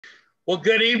Well,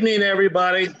 good evening,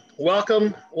 everybody.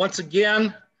 Welcome once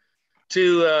again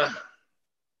to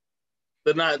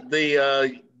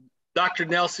the Dr.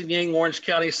 Nelson Ying Orange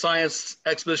County Science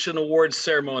Exposition Awards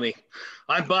ceremony.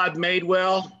 I'm Bob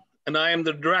Madewell, and I am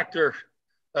the director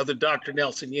of the Dr.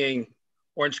 Nelson Ying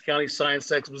Orange County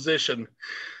Science Exposition.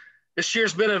 This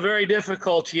year's been a very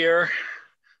difficult year,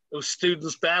 with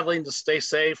students battling to stay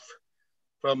safe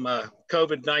from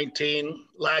COVID-19,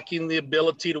 lacking the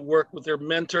ability to work with their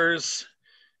mentors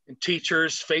and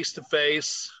teachers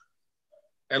face-to-face,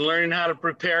 and learning how to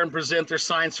prepare and present their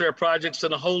science fair projects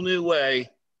in a whole new way,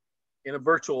 in a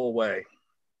virtual way.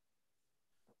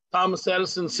 Thomas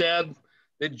Edison said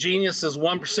that genius is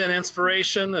 1%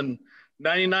 inspiration and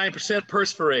 99%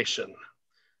 perspiration.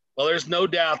 Well, there's no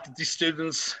doubt that these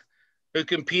students who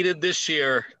competed this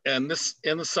year in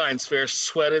the science fair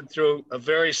sweated through a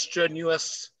very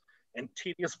strenuous and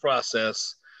tedious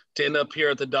process to end up here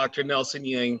at the Dr. Nelson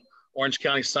Ying Orange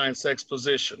County Science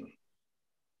Exposition.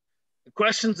 The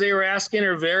questions they were asking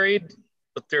are varied,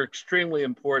 but they're extremely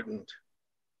important.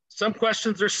 Some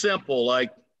questions are simple,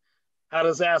 like how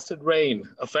does acid rain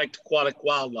affect aquatic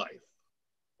wildlife?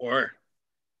 Or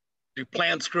do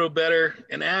plants grow better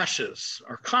in ashes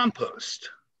or compost?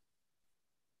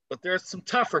 But there are some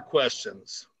tougher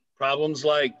questions. Problems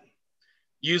like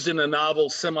using a novel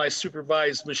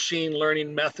semi-supervised machine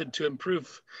learning method to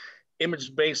improve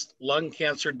image-based lung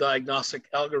cancer diagnostic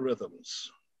algorithms,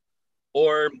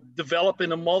 or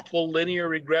developing a multiple linear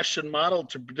regression model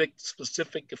to predict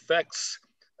specific effects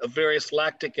of various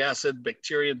lactic acid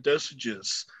bacteria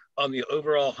dosages on the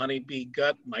overall honeybee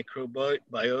gut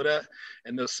microbiota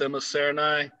and Nosema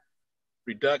ceranae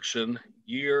reduction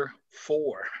year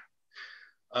 4.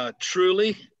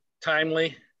 Truly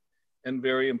timely and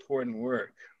very important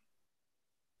work.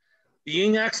 The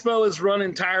Ying Expo is run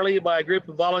entirely by a group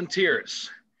of volunteers.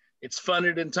 It's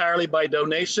funded entirely by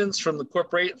donations from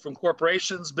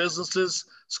corporations, businesses,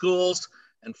 schools,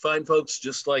 and fine folks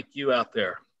just like you out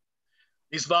there.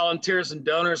 These volunteers and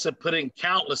donors have put in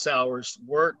countless hours of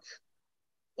work,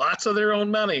 lots of their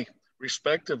own money,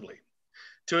 respectively,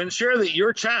 to ensure that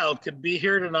your child could be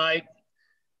here tonight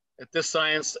at this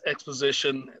science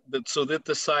exposition, so that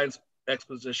the science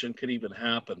exposition could even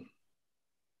happen.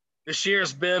 This year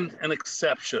has been an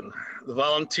exception. The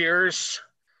volunteers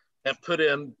have put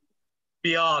in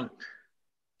beyond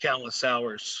countless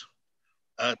hours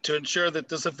to ensure that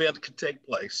this event could take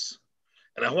place.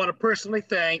 And I want to personally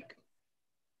thank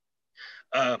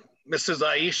Mrs.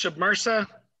 Aisha Mersa,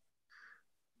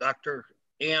 Dr.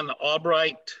 Ann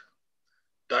Albright,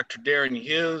 Dr. Darren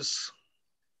Hughes,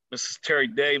 Mrs. Terry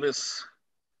Davis,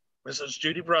 Mrs.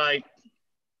 Judy Bright,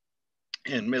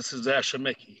 and Mrs. Asha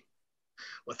Mickey.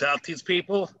 Without these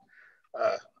people,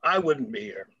 I wouldn't be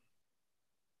here.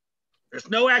 There's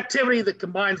no activity that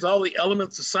combines all the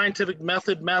elements of scientific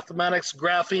method, mathematics,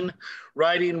 graphing,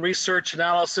 writing, research,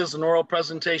 analysis, and oral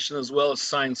presentation, as well as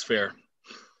science fair.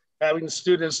 Having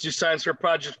students do science fair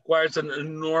projects requires an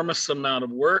enormous amount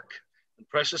of work and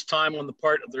precious time on the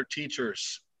part of their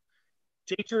teachers.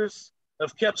 Teachers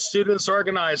have kept students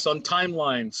organized on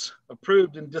timelines,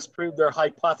 approved and disproved their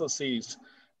hypotheses,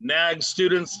 nagged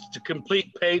students to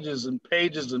complete pages and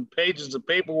pages and pages of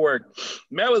paperwork,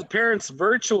 met with parents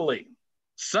virtually.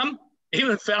 Some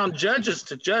even found judges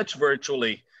to judge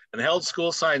virtually and held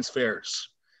school science fairs.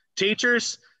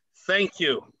 Teachers, thank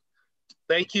you.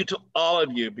 Thank you to all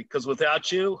of you, because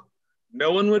without you,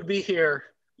 no one would be here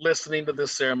listening to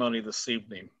this ceremony this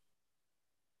evening.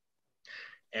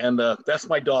 And that's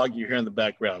my dog you hear in the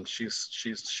background.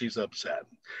 She's upset.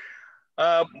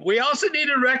 We also need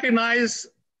to recognize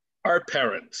our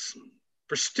parents.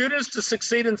 For students to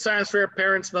succeed in science fair,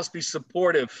 parents must be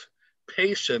supportive,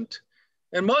 patient,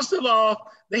 and most of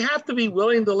all, they have to be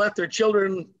willing to let their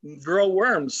children grow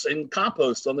worms in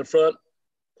compost on the front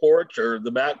porch or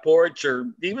the back porch, or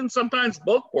even sometimes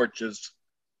both porches,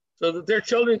 so that their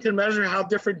children can measure how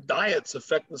different diets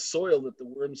affect the soil that the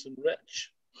worms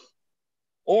enrich.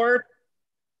 Or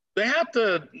they have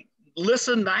to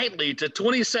listen nightly to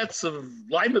 20 sets of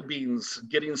lima beans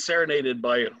getting serenaded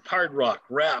by hard rock,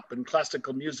 rap, and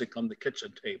classical music on the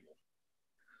kitchen table.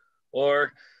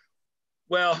 Or,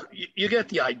 well, you get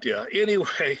the idea.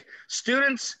 Anyway,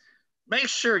 students, make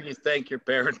sure you thank your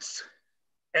parents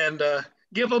and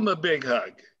give them a big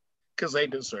hug, because they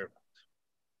deserve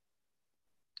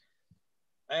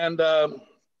it.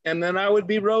 And then I would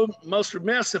be most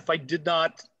remiss if I did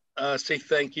not say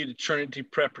thank you to Trinity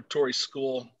Preparatory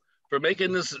School for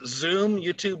making this Zoom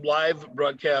YouTube live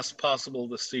broadcast possible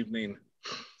this evening.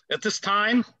 At this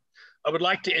time, I would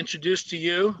like to introduce to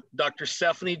you Dr.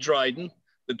 Stephanie Dryden,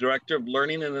 the Director of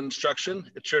Learning and Instruction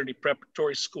at Trinity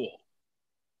Preparatory School.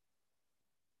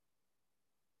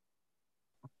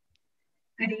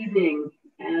 Good evening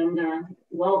and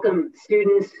welcome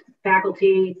students,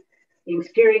 faculty, the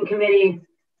steering committee,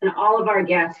 and all of our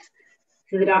guests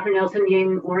to the Dr. Nelson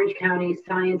Ying Orange County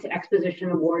Science Exposition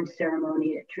Awards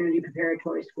ceremony at Trinity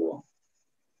Preparatory School.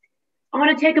 I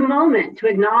want to take a moment to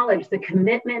acknowledge the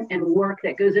commitment and work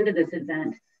that goes into this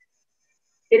event.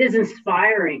 It is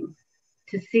inspiring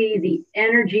to see the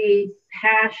energy,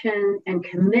 passion, and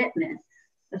commitment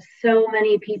of so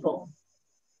many people.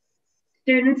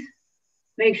 Students,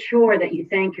 make sure that you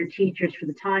thank your teachers for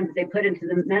the time that they put into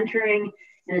the mentoring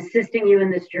and assisting you in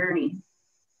this journey.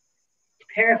 To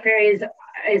paraphrase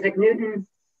Isaac Newton,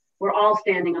 we're all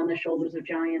standing on the shoulders of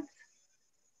giants.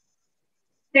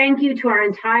 Thank you to our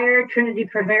entire Trinity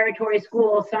Preparatory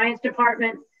School Science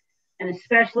Department, and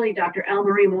especially Dr.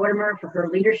 Elmarie Mortimer for her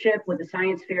leadership with the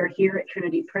Science Fair here at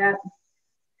Trinity Prep.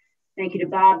 Thank you to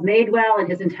Bob Madewell and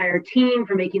his entire team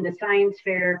for making the Science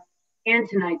Fair and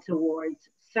tonight's awards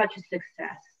such a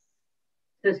success.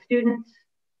 So students,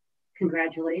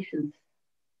 congratulations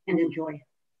and enjoy.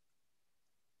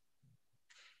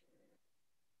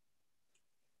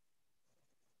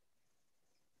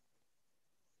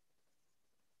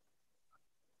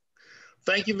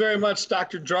 Thank you very much,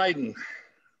 Dr. Dryden.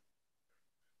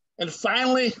 And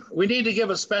finally, we need to give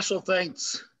a special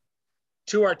thanks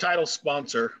to our title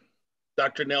sponsor,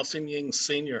 Dr. Nelson Ying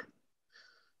Sr.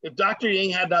 If Dr.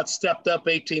 Ying had not stepped up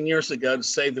 18 years ago to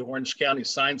save the Orange County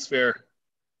Science Fair,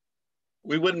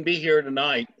 we wouldn't be here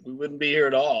tonight. We wouldn't be here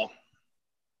at all.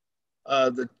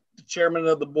 The chairman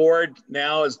of the board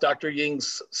now is Dr.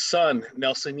 Ying's son,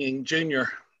 Nelson Ying Jr.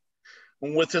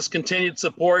 And with his continued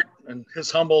support and his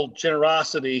humble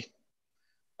generosity,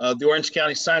 the Orange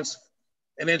County Science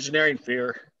and Engineering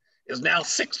Fair is now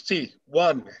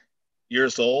 61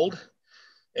 years old.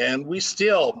 And we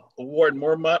still award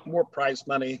more prize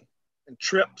money and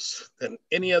trips than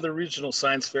any other regional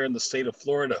science fair in the state of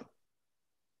Florida.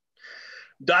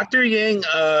 Dr. Ying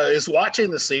is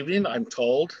watching this evening, I'm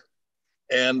told,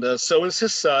 and so is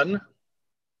his son.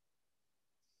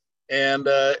 And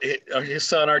his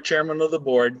son, our chairman of the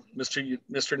board,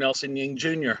 Mr. Nelson Ying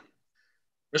Jr.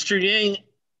 Mr. Ying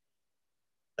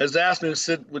has asked me,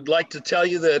 said, would like to tell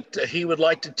you that he would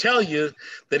like to tell you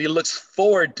that he looks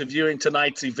forward to viewing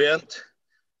tonight's event,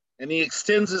 and he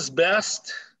extends his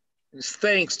best, his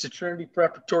thanks to Trinity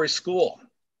Preparatory School.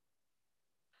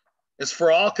 As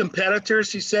for all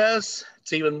competitors, he says,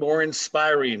 it's even more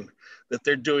inspiring that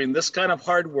they're doing this kind of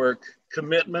hard work,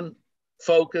 commitment,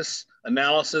 focus,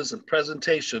 analysis, and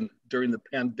presentation during the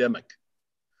pandemic.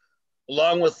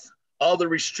 Along with all the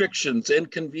restrictions,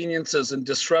 inconveniences, and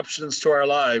disruptions to our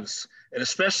lives, and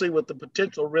especially with the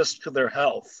potential risk to their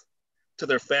health, to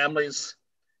their families,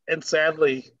 and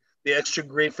sadly, the extra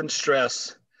grief and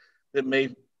stress that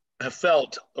may have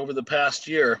felt over the past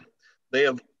year, they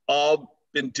have all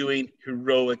been doing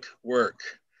heroic work.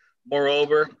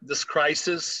 Moreover, this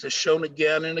crisis has shown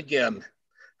again and again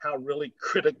how really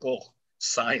critical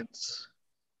science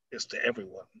is to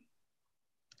everyone.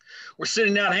 We're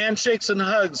sending out handshakes and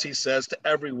hugs, he says, to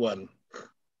everyone.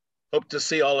 Hope to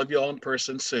see all of you all in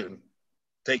person soon.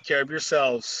 Take care of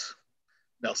yourselves,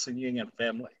 Nelson Ying and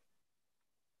family.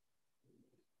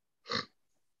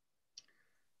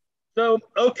 So,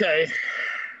 okay,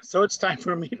 so it's time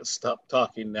for me to stop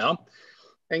talking now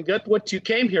and get what you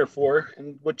came here for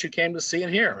and what you came to see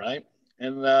and hear, right?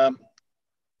 And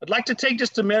I'd like to take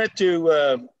just a minute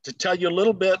to tell you a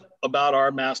little bit about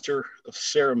our Master of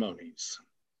Ceremonies.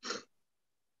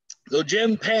 So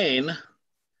Jim Payne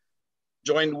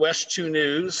joined West 2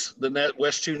 News, the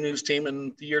West 2 News team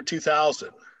in the year 2000.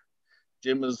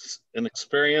 Jim is an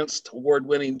experienced,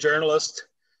 award-winning journalist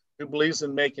who believes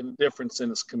in making a difference in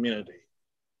his community.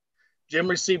 Jim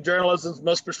received journalism's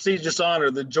most prestigious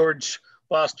honor, the George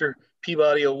Foster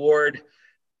Peabody Award,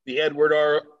 the Edward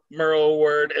R. Murrow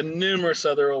Award, and numerous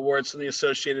other awards from the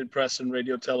Associated Press and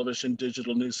Radio, Television,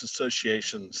 Digital News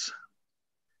Associations.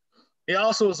 He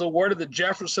also was awarded the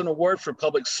Jefferson Award for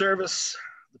Public Service,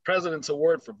 the President's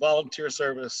Award for Volunteer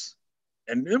Service,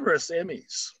 and numerous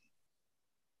Emmys.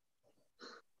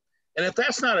 And if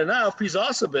that's not enough, he's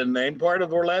also been named part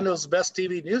of Orlando's best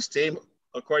TV news team,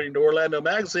 according to Orlando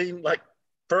Magazine, like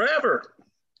forever.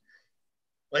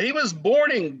 Well, he was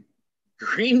born in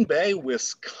Green Bay,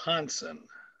 Wisconsin.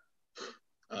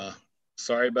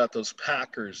 Sorry about those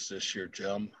Packers this year,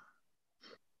 Jim.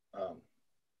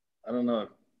 I don't know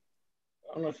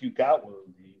if you got one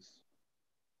of these,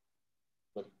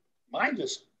 but mine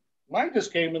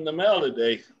just came in the mail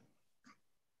today.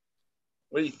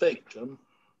 What do you think, Jim?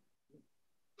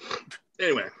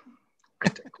 Anyway, I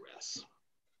digress.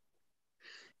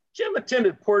 Jim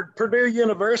attended Purdue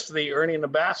University, earning a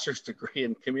bachelor's degree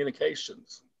in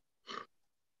communications.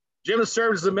 Jim has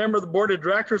served as a member of the board of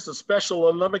directors of Special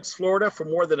Olympics Florida for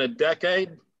more than a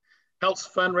decade, helps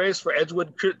fundraise for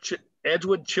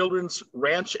Edgewood Children's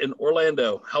Ranch in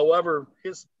Orlando. However,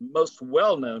 his most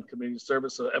well-known community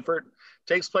service effort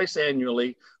takes place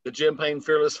annually. The Jim Payne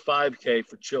Fearless 5K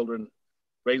for Children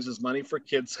raises money for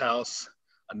Kids House,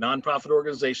 a nonprofit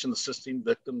organization assisting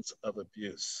victims of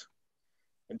abuse.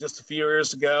 And just a few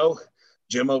years ago,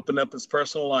 Jim opened up his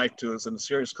personal life to us in a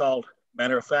series called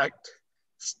Matter of Fact,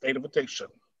 State of Addiction,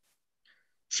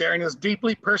 sharing his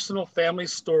deeply personal family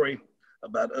story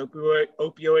about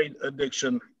opioid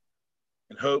addiction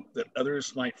and hope that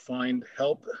others might find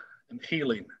help and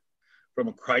healing from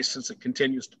a crisis that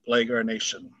continues to plague our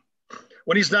nation.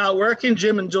 When he's not working,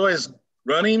 Jim enjoys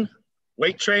running,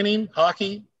 weight training,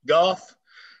 hockey, golf,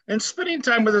 and spending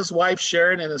time with his wife,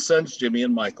 Sharon, and his sons, Jimmy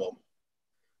and Michael.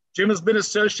 Jim has been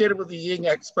associated with the Ying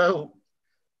Expo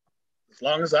as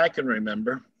long as I can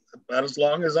remember, about as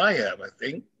long as I have, I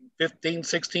think, 15,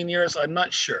 16 years, I'm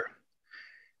not sure.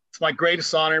 It's my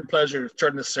greatest honor and pleasure to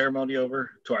turn this ceremony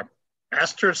over to our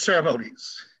Master of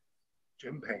Ceremonies,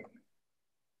 Jim Payne.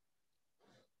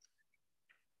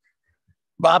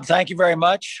 Bob, thank you very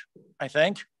much, I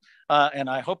think. And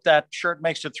I hope that shirt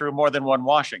makes it through more than one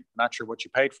washing. Not sure what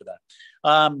you paid for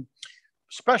that.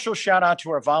 Special shout out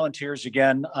to our volunteers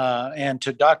again, and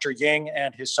to Dr. Ying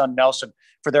and his son Nelson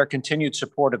for their continued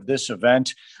support of this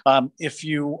event. If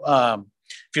you'd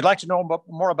like to know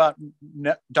more about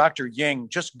Dr. Ying,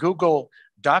 just Google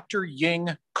Dr.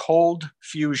 Ying Cold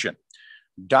Fusion.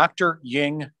 Dr.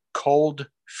 Ying Cold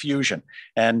Fusion.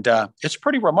 And it's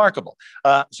pretty remarkable.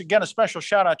 So again, a special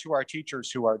shout out to our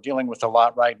teachers who are dealing with a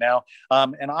lot right now.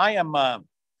 And I am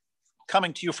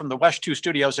coming to you from the West 2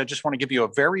 studios. I just want to give you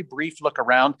a very brief look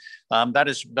around. That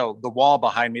is the wall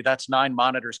behind me. That's 9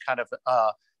 monitors kind of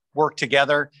work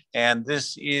together. And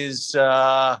this is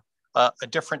a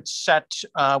different set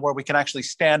where we can actually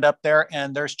stand up there.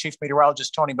 And there's Chief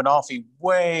Meteorologist Tony Banolfi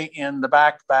way in the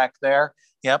back there.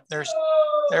 Yep,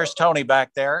 there's Tony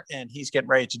back there, and he's getting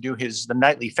ready to do the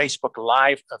nightly Facebook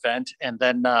Live event. And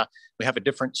then we have a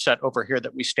different set over here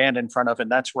that we stand in front of,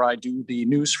 and that's where I do the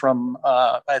news from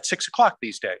at 6 o'clock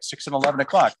these days, 6 and 11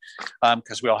 o'clock,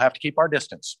 because we all have to keep our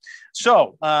distance.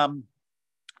 So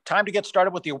time to get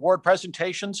started with the award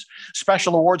presentations.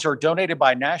 Special awards are donated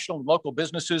by national and local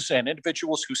businesses and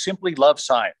individuals who simply love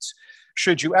science.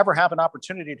 Should you ever have an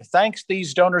opportunity to thank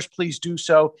these donors, please do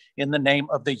so in the name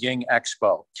of the Ying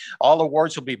Expo. All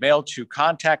awards will be mailed to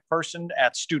contact person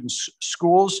at students'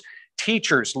 schools.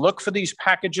 Teachers, look for these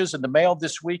packages in the mail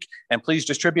this week, and please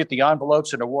distribute the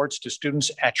envelopes and awards to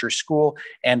students at your school,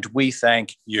 and we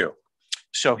thank you.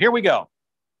 So here we go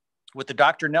with the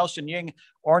Dr. Nelson Ying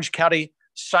Orange County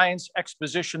Science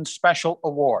Exposition Special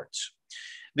Awards.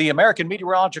 The American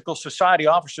Meteorological Society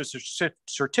offers a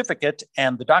certificate,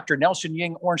 and the Dr. Nelson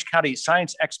Ying Orange County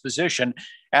Science Exposition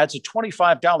adds a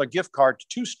 $25 gift card to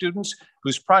 2 students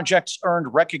whose projects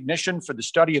earned recognition for the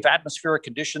study of atmospheric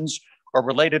conditions or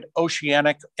related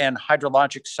oceanic and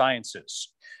hydrologic sciences.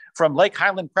 From Lake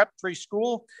Highland Preparatory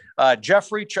School,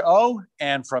 Jeffrey Chao,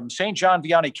 and from St. John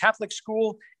Vianney Catholic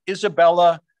School,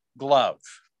 Isabella Glove.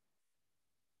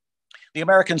 The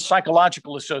American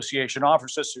Psychological Association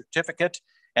offers a certificate,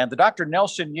 and the Dr.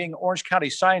 Nelson Ying Orange County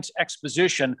Science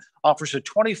Exposition offers a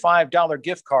 $25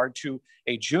 gift card to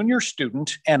a junior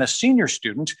student and a senior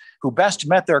student who best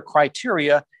met their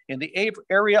criteria in the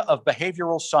area of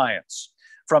behavioral science.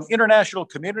 From International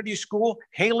Community School,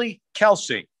 Haley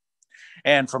Kelsey.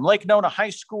 And from Lake Nona High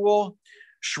School,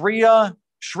 Shreya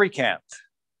Shrikant.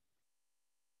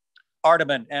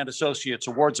 Ardeman and Associates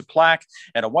awards a plaque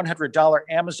and a $100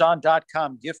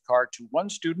 Amazon.com gift card to 1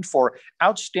 student for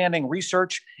outstanding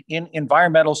research in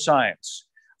environmental science.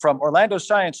 From Orlando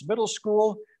Science Middle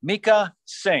School, Mika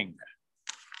Singh.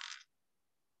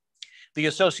 The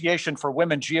Association for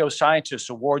Women Geoscientists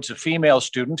awards a female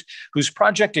student whose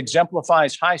project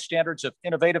exemplifies high standards of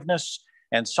innovativeness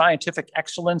and scientific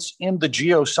excellence in the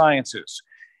geosciences.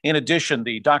 In addition,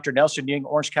 the Dr. Nelson Ying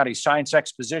Orange County Science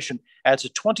Exposition adds a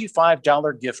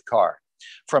 $25 gift card.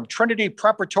 From Trinity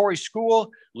Preparatory School,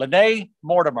 Lene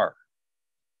Mortimer.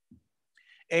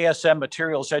 ASM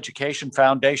Materials Education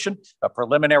Foundation, a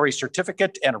preliminary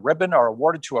certificate and a ribbon are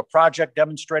awarded to a project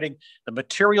demonstrating the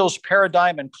materials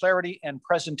paradigm and clarity and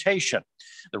presentation.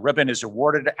 The ribbon is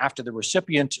awarded after the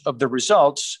recipient of the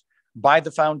results by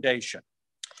the foundation.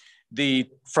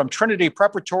 From Trinity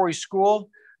Preparatory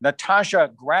School,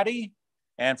 Natasha Grady,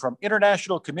 and from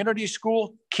International Community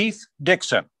School, Keith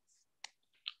Dixon.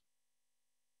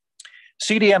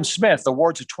 CDM Smith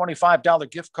awards a $25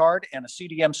 gift card and a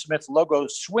CDM Smith logo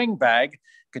swing bag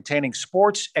containing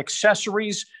sports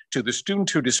accessories to the student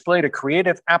who displayed a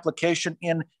creative application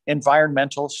in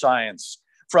environmental science.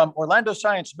 From Orlando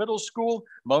Science Middle School,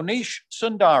 Monish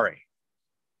Sundari.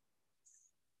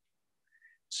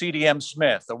 CDM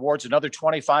Smith awards another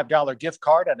 $25 gift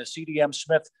card and a CDM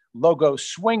Smith logo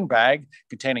swing bag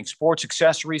containing sports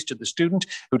accessories to the student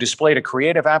who displayed a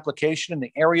creative application in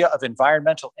the area of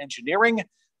environmental engineering.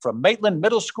 From Maitland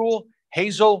Middle School,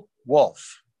 Hazel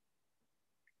Wolf.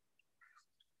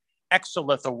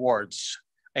 Exolith awards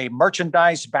a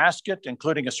merchandise basket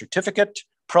including a certificate,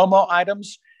 promo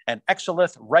items, and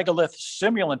Exolith Regolith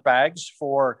simulant bags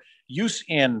for use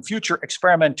in future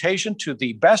experimentation to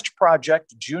the best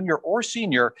project, junior or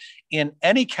senior, in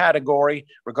any category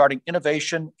regarding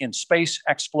innovation in space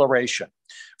exploration.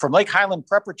 From Lake Highland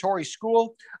Preparatory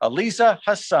School, Aliza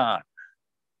Hassan.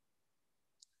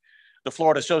 The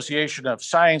Florida Association of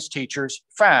Science Teachers,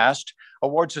 FAST,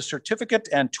 awards a certificate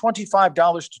and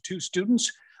 $25 to two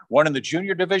students, one in the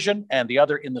junior division and the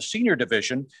other in the senior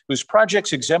division, whose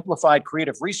projects exemplified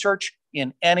creative research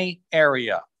in any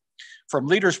area. From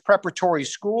Leaders Preparatory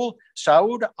School,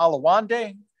 Saud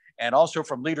Alawande, and also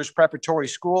from Leaders Preparatory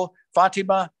School,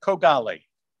 Fatima Kogali.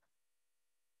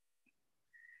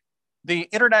 The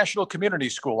International Community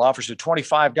School offers a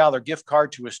 $25 gift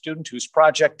card to a student whose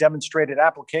project demonstrated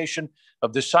application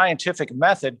of the scientific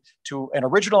method to an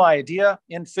original idea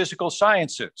in physical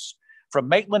sciences. From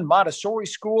Maitland Montessori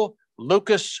School,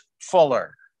 Lucas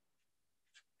Fuller.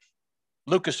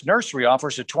 Lucas Nursery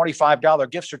offers a $25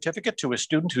 gift certificate to a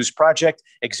student whose project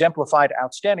exemplified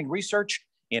outstanding research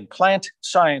in plant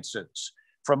sciences.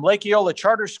 From Lake Eola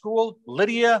Charter School,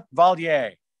 Lydia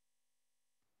Vallier.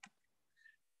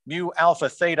 Mu Alpha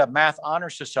Theta Math Honor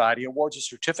Society awards a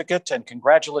certificate and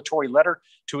congratulatory letter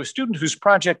to a student whose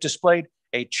project displayed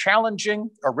a challenging,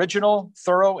 original,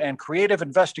 thorough, and creative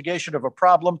investigation of a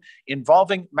problem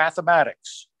involving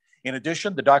mathematics. In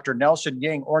addition, the Dr. Nelson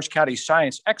Ying Orange County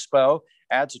Science Expo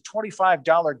adds a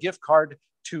 $25 gift card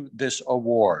to this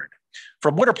award.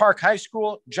 From Winter Park High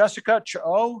School, Jessica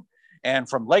Cho, and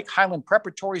from Lake Highland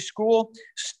Preparatory School,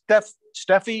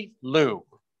 Steffi Liu.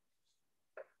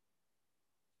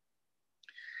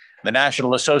 The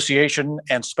National Association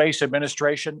and Space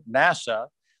Administration, NASA,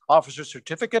 offers a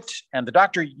certificate, and the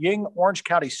Dr. Ying Orange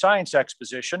County Science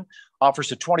Exposition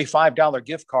offers a $25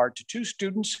 gift card to two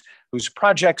students whose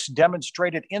projects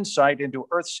demonstrated insight into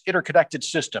Earth's interconnected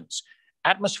systems,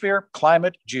 atmosphere,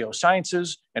 climate,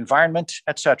 geosciences, environment,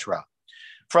 etc.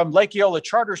 From Lake Eola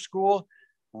Charter School,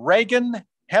 Reagan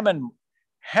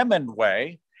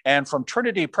Hemingway, and from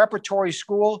Trinity Preparatory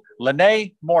School,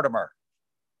 Lene Mortimer.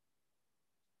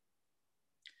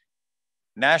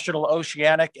 National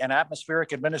Oceanic and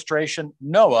Atmospheric Administration,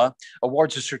 NOAA,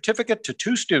 awards a certificate to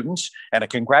two students and a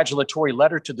congratulatory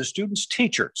letter to the students'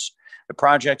 teachers. The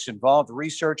projects involved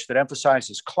research that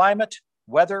emphasizes climate,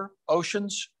 weather,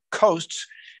 oceans, coasts,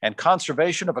 and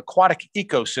conservation of aquatic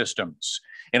ecosystems.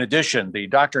 In addition, the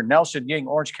Dr. Nelson Ying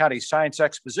Orange County Science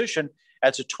Exposition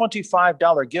adds a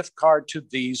 $25 gift card to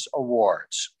these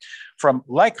awards. From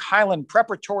Lake Highland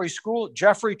Preparatory School,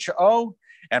 Jeffrey Cho,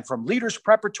 and from Leaders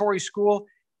Preparatory School,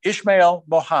 Ishmael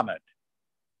Mohammed.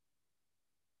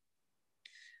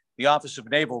 The Office of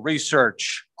Naval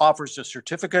Research offers a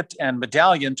certificate and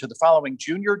medallion to the following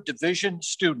junior division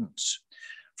students.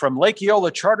 From Lake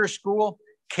Eola Charter School,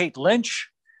 Kate Lynch,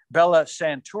 Bella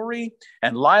Santuri,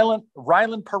 and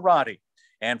Rylan Parati.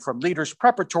 And from Leaders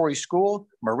Preparatory School,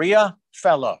 Maria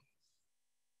Fellow.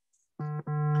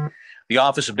 The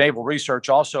Office of Naval Research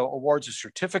also awards a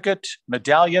certificate,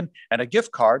 medallion, and a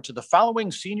gift card to the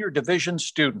following senior division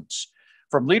students.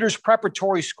 From Leaders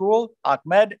Preparatory School,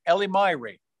 Ahmed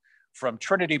Elimairi. From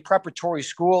Trinity Preparatory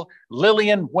School,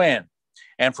 Lillian Nguyen.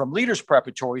 And from Leaders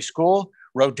Preparatory School,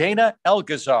 Rodana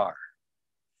Elgazar.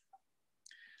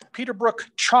 Peterbrook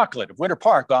Chocolate of Winter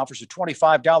Park offers a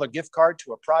 $25 gift card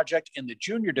to a project in the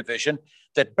junior division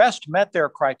that best met their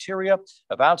criteria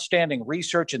of outstanding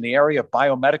research in the area of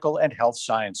biomedical and health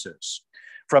sciences.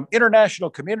 From International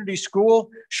Community School,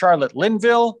 Charlotte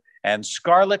Linville and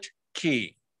Scarlett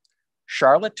Key.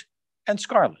 Charlotte and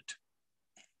Scarlett.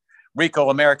 RICO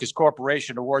Americas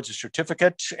Corporation awards a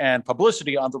certificate and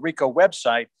publicity on the RICO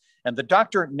website, and the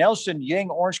Dr. Nelson Ying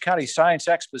Orange County Science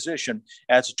Exposition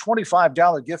adds a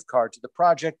 $25 gift card to the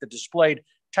project that displayed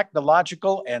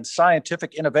technological and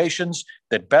scientific innovations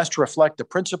that best reflect the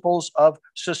principles of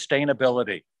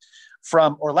sustainability.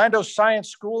 From Orlando Science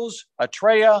Schools,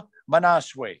 Atreya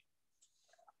Manaswi.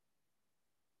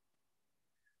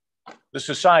 The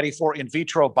Society for In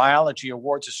Vitro Biology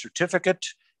awards a certificate,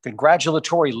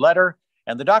 congratulatory letter,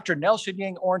 And the Dr. Nelson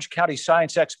Ying Orange County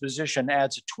Science Exposition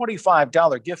adds a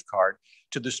 $25 gift card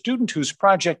to the student whose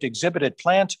project exhibited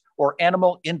plant or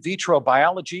animal in vitro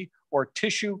biology or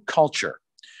tissue culture.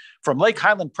 From Lake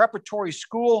Highland Preparatory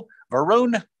School,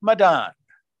 Varun Madan.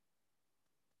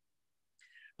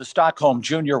 The Stockholm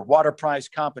Junior Water Prize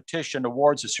Competition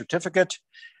awards a certificate,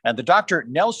 and the Dr.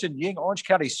 Nelson Ying Orange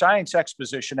County Science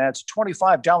Exposition adds a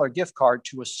 $25 gift card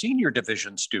to a senior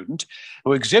division student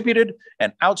who exhibited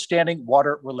an outstanding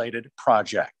water-related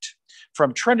project.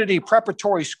 From Trinity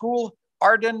Preparatory School,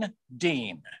 Arden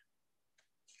Dean.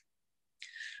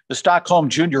 The Stockholm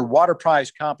Junior Water Prize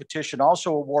Competition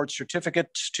also awards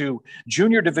certificates to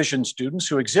junior division students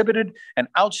who exhibited an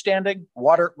outstanding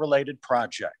water-related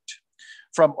project.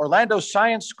 From Orlando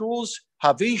Science School's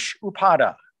Havish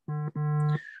Upada.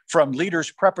 From Leaders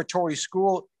Preparatory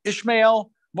School,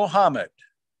 Ishmael Mohammed.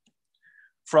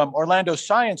 From Orlando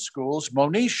Science School's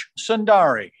Monish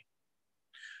Sundari.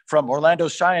 From Orlando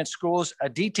Science School's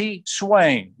Aditi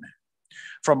Swain.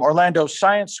 From Orlando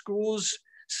Science School's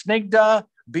Snigdha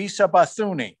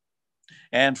Bisabathuni.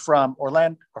 And from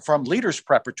Leaders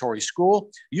Preparatory School,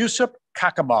 Yusuf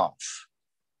Kakamov.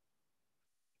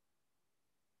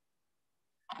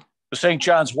 The St.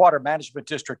 John's Water Management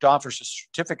District offers a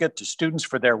certificate to students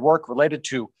for their work related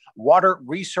to water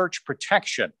research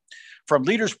protection. From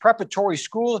Leaders Preparatory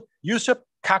School, Yusuf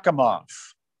Kakamov.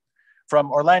 From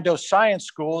Orlando Science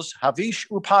School's Havish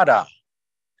Upada.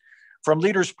 From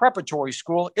Leaders Preparatory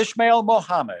School, Ishmael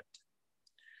Mohammed.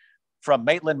 From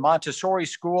Maitland Montessori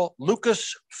School,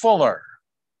 Lucas Fuller.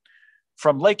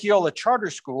 From Lake Eola Charter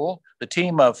School, the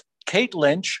team of Kate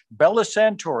Lynch, Bella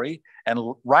Santori, and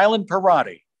Rylan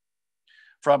Parati.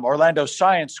 From Orlando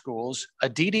Science Schools,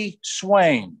 Aditi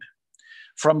Swain.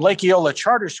 From Lake Eola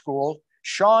Charter School,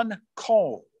 Sean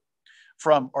Cole.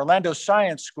 From Orlando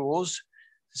Science Schools,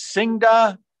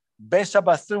 Singda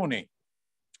Besabathuni.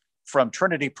 From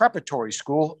Trinity Preparatory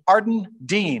School, Arden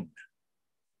Dean.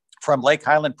 From Lake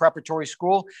Highland Preparatory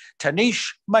School,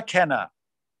 Tanish McKenna.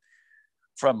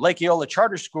 From Lake Eola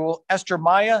Charter School, Esther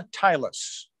Maya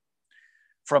Tylas.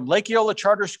 From Lake Eola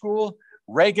Charter School,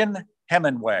 Reagan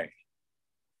Hemingway.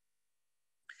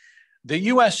 The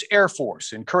U.S. Air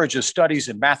Force encourages studies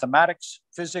in mathematics,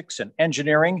 physics, and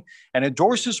engineering, and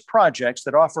endorses projects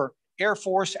that offer Air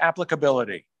Force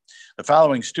applicability. The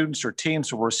following students or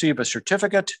teams will receive a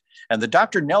certificate, and the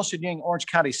Dr. Nelson Ying Orange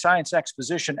County Science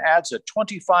Exposition adds a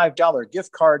 $25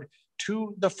 gift card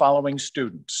to the following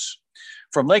students.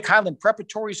 From Lake Highland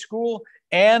Preparatory School,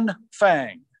 Ann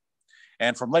Fang.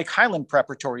 And from Lake Highland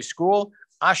Preparatory School,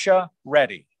 Asha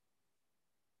Reddy.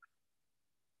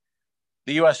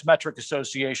 The U.S. Metric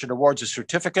Association awards a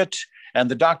certificate, and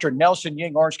the Dr. Nelson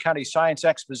Ying Orange County Science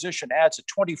Exposition adds a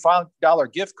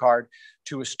 $25 gift card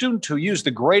to a student who used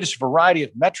the greatest variety of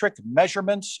metric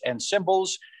measurements and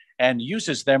symbols and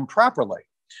uses them properly.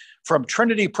 From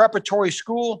Trinity Preparatory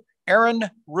School, Aaron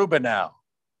Rubinow.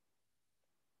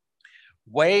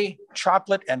 Way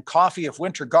Chocolate and Coffee of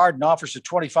Winter Garden offers a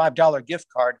 $25 gift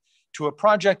card to a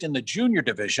project in the junior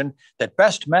division that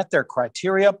best met their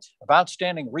criteria of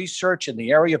outstanding research in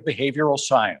the area of behavioral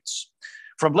science.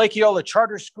 From Lake Eola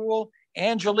Charter School,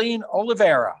 Angeline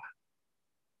Oliveira.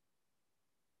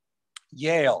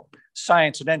 Yale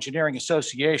Science and Engineering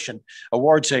Association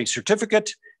awards a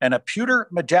certificate and a pewter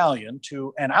medallion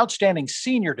to an outstanding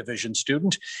senior division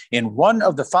student in one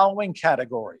of the following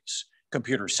categories: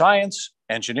 computer science,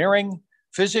 engineering,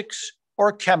 physics,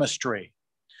 or chemistry.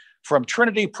 From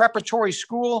Trinity Preparatory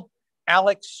School,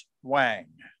 Alex Wang.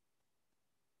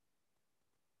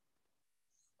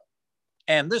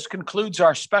 And this concludes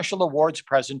our special awards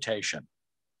presentation.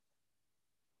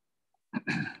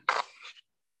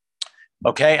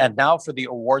 Okay, and now for the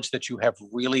awards that you have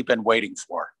really been waiting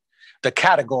for, the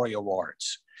category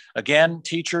awards. Again,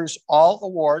 teachers, all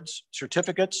awards,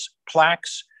 certificates,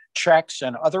 plaques, checks,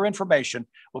 and other information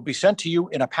will be sent to you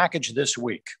in a package this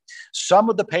week. Some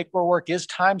of the paperwork is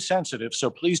time sensitive, so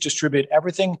please distribute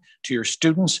everything to your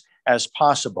students as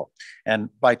possible. And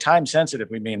by time sensitive,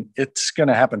 we mean it's going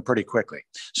to happen pretty quickly.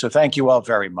 So thank you all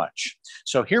very much.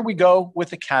 So here we go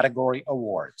with the category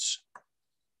awards.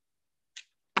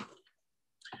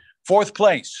 Fourth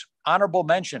place, honorable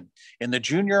mention in the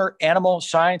Junior Animal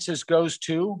Sciences goes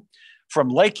to, from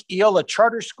Lake Eola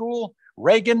Charter School,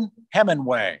 Reagan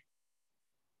Hemingway.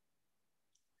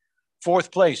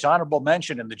 Fourth place, honorable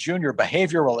mention in the Junior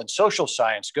Behavioral and Social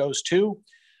Science goes to,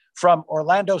 from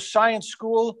Orlando Science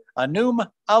School, Anum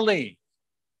Ali.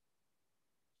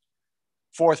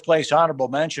 Fourth place, honorable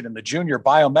mention in the Junior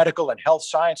Biomedical and Health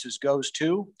Sciences goes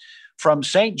to, from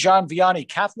St. John Vianney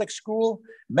Catholic School,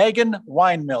 Megan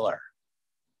Weinmiller.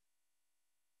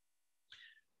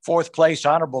 Fourth place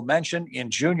honorable mention in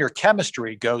junior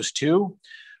chemistry goes to,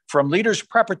 from Leaders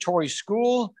Preparatory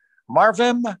School,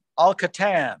 Marvim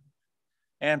Al-Katan.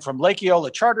 And from Lake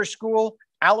Eola Charter School,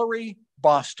 Allery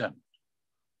Boston.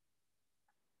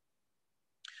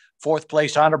 Fourth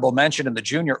place honorable mention in the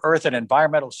junior earth and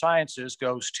environmental sciences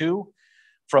goes to,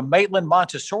 from Maitland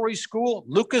Montessori School,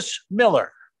 Lucas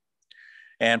Miller.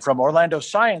 And from Orlando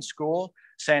Science School,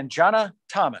 Sanjana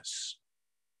Thomas.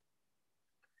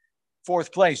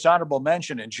 Fourth place honorable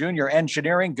mention in junior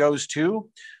engineering goes to,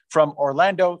 from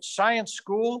Orlando Science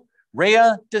School,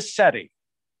 Rhea DeSetti.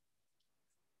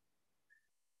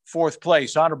 Fourth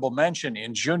place honorable mention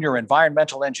in junior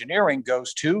environmental engineering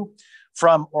goes to,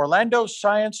 from Orlando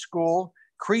Science School,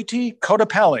 Kriti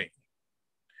Kotapelli.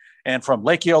 And from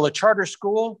Lake Eola Charter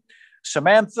School,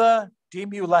 Samantha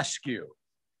Demulescu.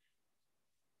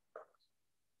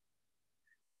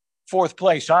 Fourth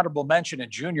place honorable mention in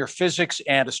junior physics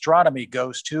and astronomy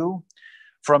goes to,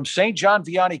 from St. John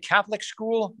Vianney Catholic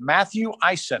School, Matthew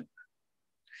Eisen.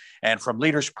 And from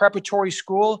Leaders Preparatory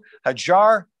School,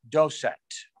 Hajar Doset.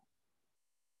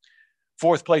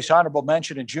 Fourth place honorable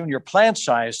mention in junior plant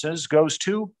sciences goes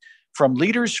to, from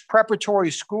Leaders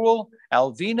Preparatory School,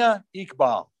 Alvina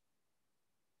Iqbal.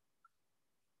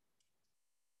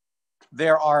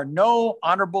 There are no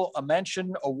honorable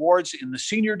mention awards in the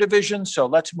senior division, so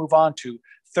let's move on to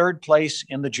third place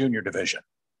in the junior division.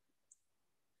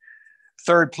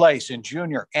 Third place in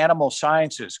junior animal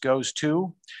sciences goes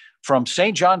to, from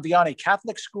St. John Vianney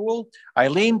Catholic School,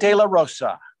 Eileen De La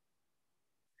Rosa.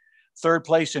 Third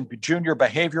place in junior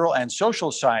behavioral and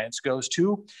social science goes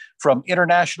to, from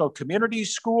International Community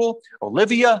School,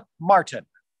 Olivia Martin.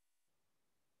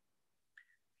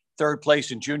 Third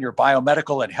place in junior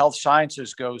biomedical and health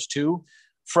sciences goes to,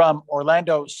 from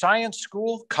Orlando Science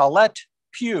School, Colette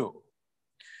Pugh.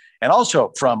 And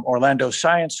also from Orlando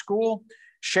Science School,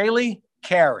 Shaylee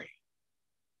Carey.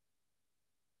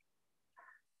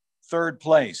 Third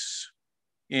place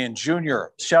in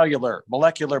junior cellular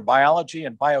molecular biology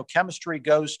and biochemistry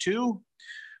goes to,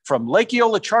 from Lake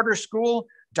Eola Charter School,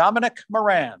 Dominic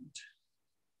Morand.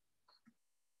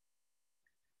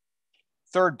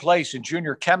 Third place in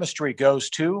junior chemistry goes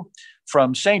to,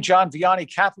 from St. John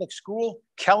Vianney Catholic School,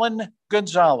 Kellen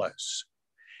Gonzalez.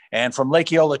 And from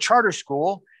Lake Eola Charter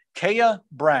School, Kaya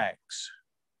Braggs.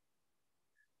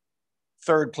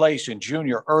 Third place in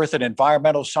junior earth and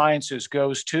environmental sciences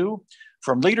goes to,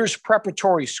 from Leaders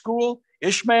Preparatory School,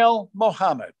 Ishmael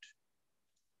Mohammed.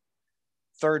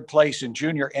 Third place in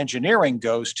junior engineering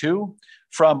goes to,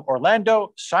 from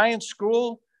Orlando Science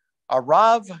School,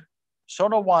 Arav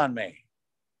Sonawanme.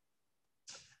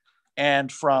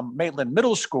 And from Maitland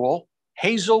Middle School,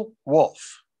 Hazel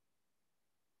Wolf.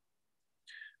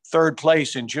 Third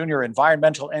place in junior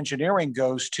environmental engineering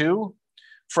goes to,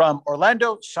 from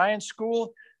Orlando Science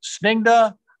School,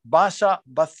 Snigdha Basa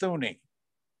Bathuni.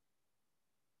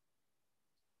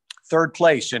 Third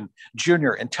place in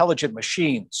junior intelligent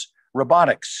machines,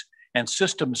 robotics, and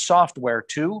systems software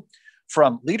to,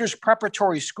 from Leaders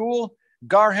Preparatory School,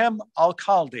 Garhem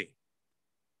Al-Khaldi.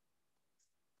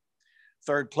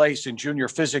 Third place in junior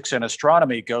physics and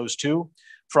astronomy goes to,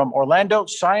 from Orlando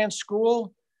Science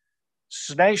School,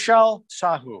 Snehal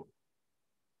Sahu.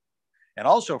 And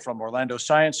also from Orlando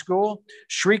Science School,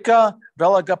 Shrika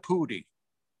Velagapudi.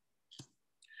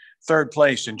 Third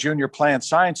place in junior plant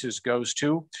sciences goes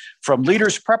to, from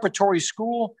Leaders Preparatory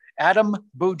School, Adam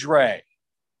Boudre.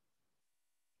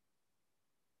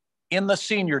 In the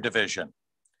senior division,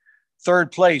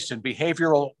 third place in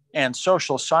behavioral and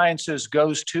social sciences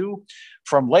goes to,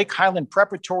 from Lake Highland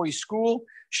Preparatory School,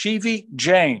 Shivi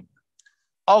Jain.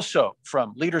 Also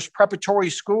from Leaders Preparatory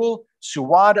School,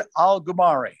 Suwad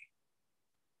Al-Gumari.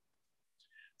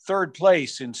 Third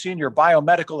place in senior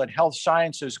biomedical and health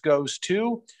sciences goes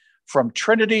to, from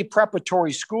Trinity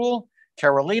Preparatory School,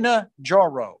 Carolina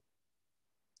Joro.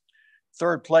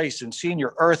 Third place in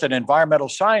senior earth and environmental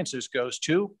sciences goes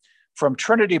to, from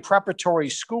Trinity Preparatory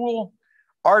School,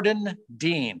 Arden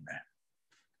Dean.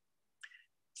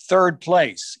 Third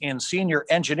place in senior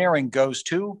engineering goes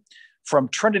to, from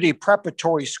Trinity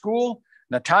Preparatory School,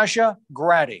 Natasha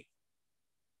Grady.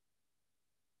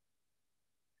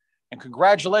 And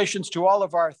congratulations to all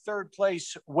of our third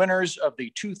place winners of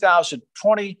the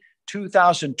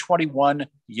 2020-2021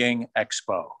 Ying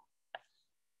Expo.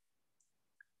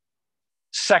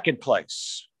 Second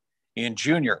place in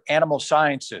junior animal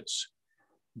sciences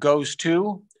goes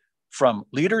to, from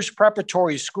Leaders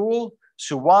Preparatory School,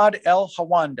 Suwad El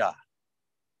Hawanda.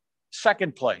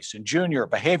 Second place in junior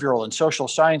behavioral and social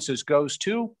sciences goes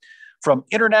to, from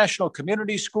International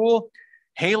Community School,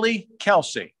 Haley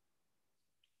Kelsey.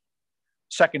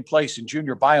 Second place in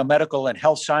junior biomedical and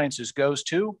health sciences goes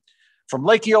to, from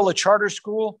Lake Eola Charter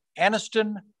School,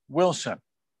 Aniston Wilson.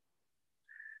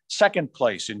 Second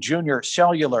place in junior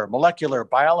cellular, molecular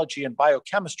biology and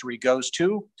biochemistry goes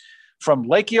to, from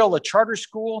Lake Eola Charter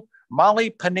School, Molly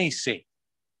Panisi.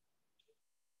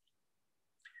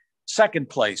 Second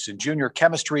place in junior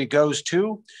chemistry goes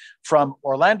to, from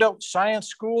Orlando Science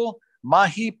School,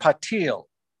 Mahi Patil.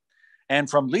 And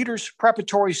from Leaders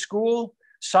Preparatory School,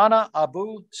 Sana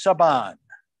Abu Saban.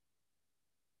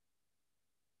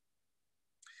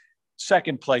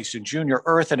 Second place in junior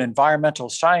earth and environmental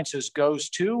sciences goes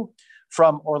to,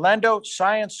 from Orlando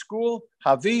Science School,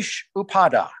 Havish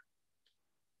Upada.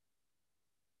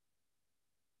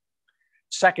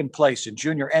 Second place in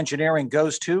junior engineering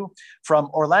goes to, from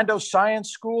Orlando Science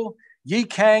School,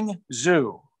 Yikang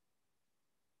Zhu.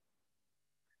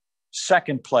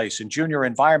 Second place in junior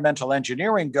environmental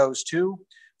engineering goes to,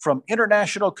 from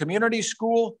International Community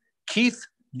School, Keith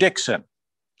Dixon.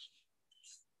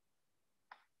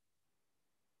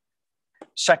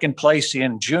 Second place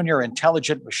in junior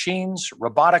intelligent machines,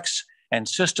 robotics, and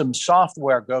systems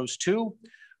software goes to,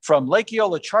 from Lake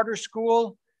Eola Charter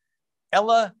School,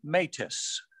 Ella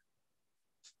Matis.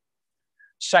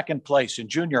 Second place in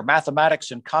junior mathematics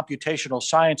and computational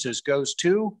sciences goes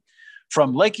to,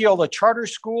 from Lake Eola Charter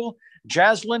School,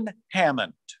 Jaslyn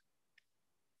Hammond.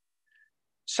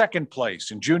 Second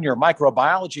place in junior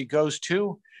microbiology goes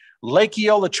to, Lake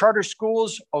Eola Charter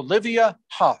School's Olivia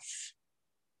Huff.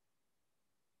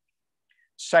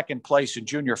 Second place in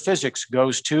junior physics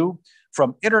goes to,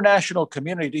 from International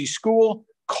Community School,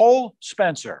 Cole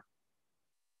Spencer.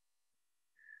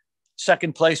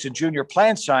 Second place in junior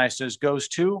plant sciences goes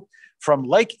to, from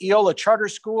Lake Eola Charter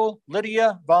School,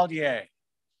 Lydia Vallier.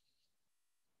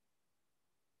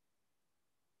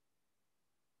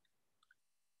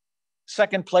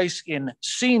 Second place in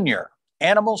senior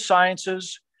animal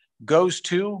sciences goes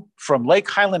to, from Lake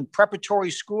Highland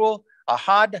Preparatory School,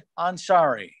 Ahad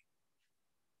Ansari.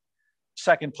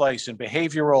 Second place in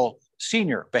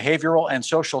senior behavioral and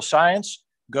social science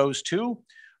goes to,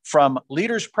 from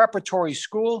Leaders Preparatory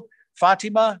School,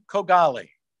 Fatima Kogali.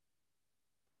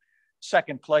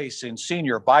 Second place in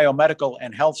senior biomedical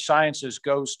and health sciences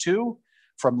goes to,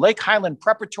 from Lake Highland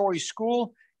Preparatory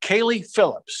School, Kaylee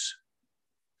Phillips.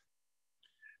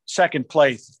 Second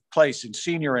place in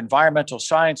senior environmental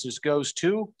sciences goes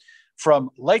to,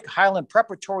 from Lake Highland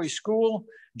Preparatory School,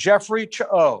 Jeffrey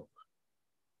Cho.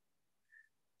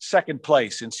 Second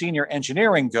place in senior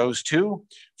engineering goes to,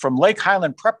 from Lake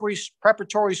Highland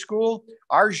Preparatory School,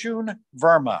 Arjun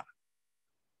Verma.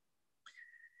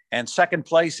 And second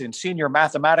place in senior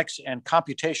mathematics and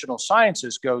computational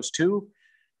sciences goes to,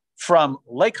 from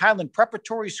Lake Highland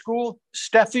Preparatory School,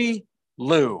 Steffi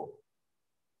Liu.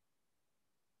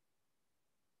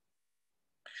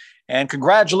 And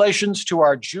congratulations to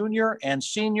our junior and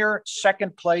senior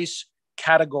second place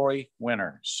category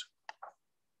winners.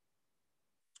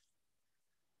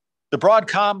 The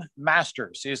Broadcom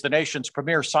Masters is the nation's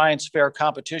premier science fair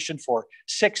competition for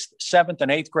 6th, 7th,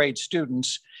 and 8th grade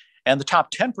students. And the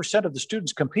top 10% of the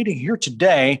students competing here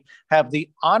today have the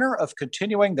honor of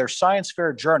continuing their science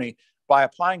fair journey by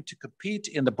applying to compete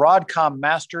in the Broadcom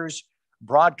Masters.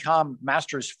 Broadcom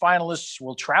Masters finalists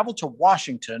will travel to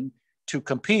Washington to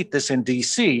compete, this in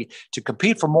DC, to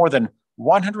compete for more than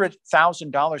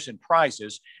 $100,000 in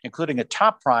prizes, including a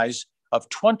top prize of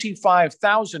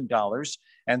 $25,000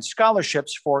 and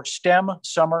scholarships for STEM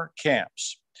summer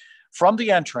camps. From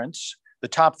the entrants, the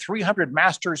top 300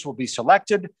 masters will be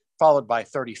selected, followed by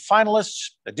 30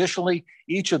 finalists. Additionally,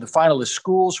 each of the finalist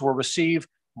schools will receive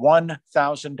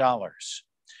 $1,000.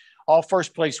 All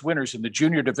first place winners in the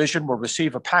junior division will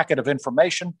receive a packet of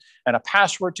information and a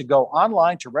password to go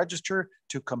online to register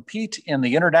to compete in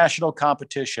the international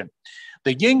competition.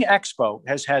 The Ying Expo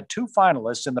has had 2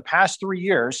 finalists in the past 3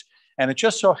 years, and it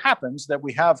just so happens that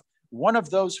we have one of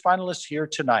those finalists here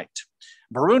tonight.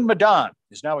 Varun Madan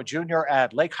is now a junior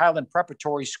at Lake Highland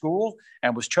Preparatory School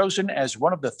and was chosen as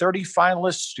one of the 30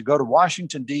 finalists to go to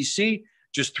Washington, D.C.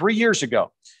 just 3 years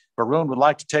ago. Varun would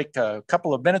like to take a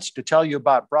couple of minutes to tell you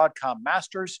about Broadcom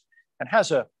Masters and has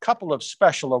a couple of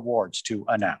special awards to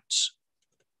announce.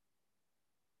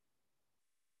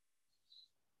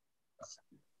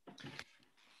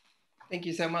 Thank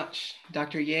you so much,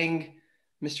 Dr. Ying,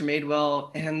 Mr.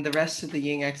 Madewell, and the rest of the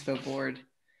Ying Expo board.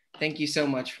 Thank you so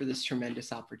much for this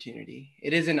tremendous opportunity.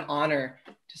 It is an honor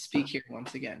to speak here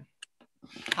once again.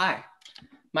 Hi,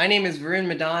 my name is Varun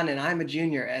Madan, and I'm a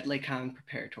junior at Lake Highland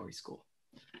Preparatory School.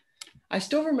 I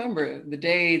still remember the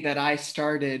day that I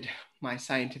started my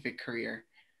scientific career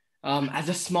as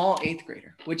a small 8th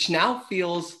grader, which now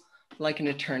feels like an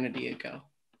eternity ago.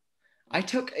 I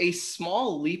took a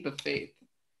small leap of faith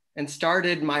and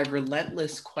started my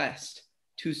relentless quest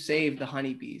to save the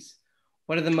honeybees,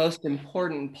 one of the most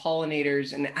important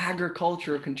pollinators and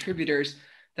agricultural contributors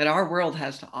that our world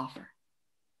has to offer.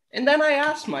 And then I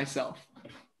asked myself,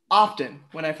 often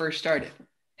when I first started,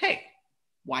 hey,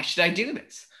 why should I do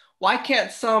this? Why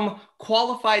can't some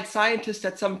qualified scientist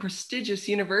at some prestigious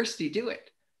university do it?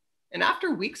 And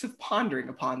after weeks of pondering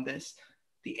upon this,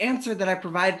 the answer that I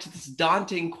provided to this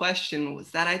daunting question was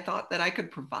that I thought that I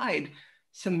could provide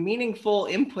some meaningful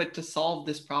input to solve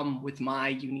this problem with my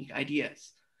unique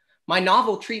ideas. My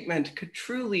novel treatment could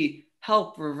truly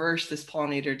help reverse this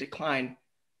pollinator decline,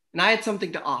 and I had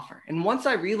something to offer. And once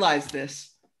I realized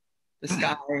this, the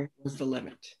sky was the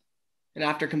limit. And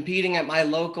after competing at my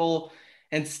local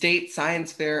and state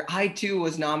science fair, I too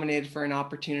was nominated for an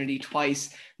opportunity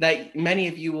twice that many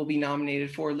of you will be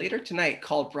nominated for later tonight,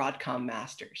 called Broadcom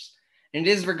Masters. And it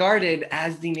is regarded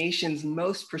as the nation's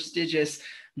most prestigious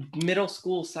middle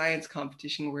school science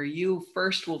competition, where you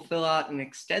first will fill out an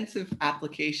extensive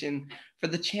application for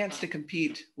the chance to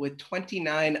compete with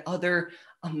 29 other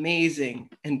amazing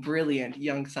and brilliant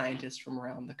young scientists from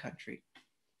around the country.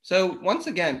 So once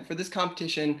again, for this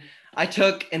competition, I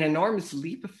took an enormous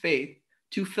leap of faith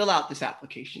to fill out this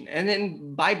application. And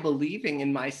then by believing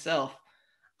in myself,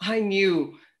 I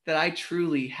knew that I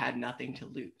truly had nothing to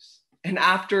lose. And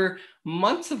after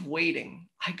months of waiting,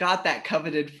 I got that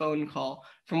coveted phone call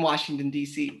from Washington,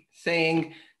 D.C.,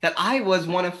 saying that I was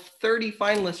one of 30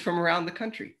 finalists from around the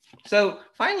country. So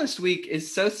Finalist Week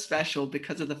is so special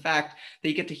because of the fact that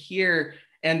you get to hear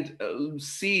and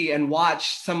see and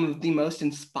watch some of the most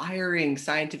inspiring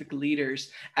scientific leaders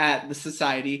at the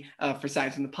Society for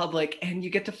Science in the Public, and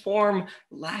you get to form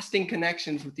lasting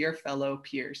connections with your fellow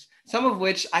peers, some of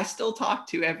which I still talk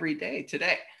to every day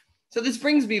today. So this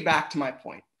brings me back to my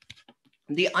point.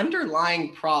 The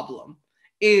underlying problem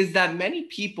is that many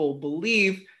people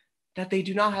believe that they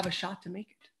do not have a shot to make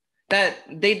it, that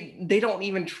they don't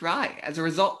even try as a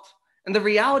result. And the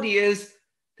reality is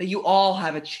that you all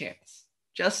have a chance.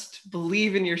 Just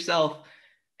believe in yourself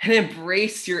and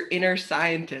embrace your inner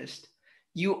scientist.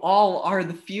 You all are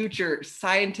the future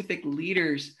scientific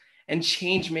leaders and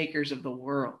change makers of the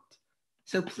world.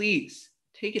 So please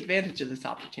take advantage of this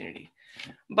opportunity.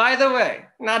 By the way,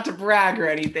 not to brag or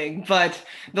anything, but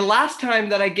the last time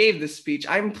that I gave this speech,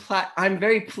 I'm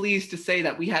very pleased to say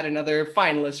that we had another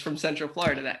finalist from Central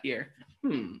Florida that year.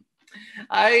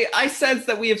 I sense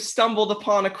that we have stumbled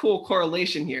upon a cool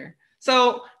correlation here.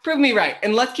 So prove me right,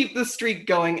 and let's keep this streak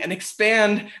going and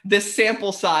expand this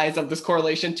sample size of this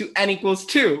correlation to n equals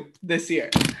 2 this year.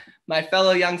 My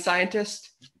fellow young scientist,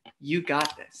 you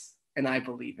got this, and I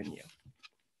believe in you.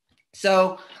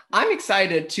 So I'm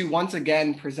excited to once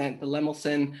again present the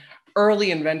Lemelson Early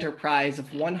Inventor Prize of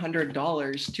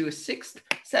 $100 to a 6th,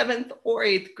 7th, or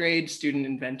 8th grade student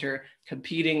inventor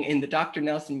competing in the Dr.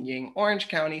 Nelson Ying Orange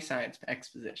County Science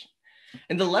Exposition.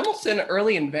 And the Lemelson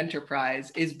Early Inventor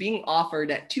Prize is being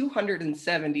offered at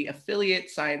 270 affiliate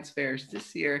science fairs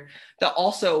this year that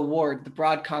also award the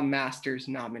Broadcom Masters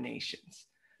nominations.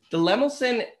 The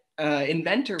Lemelson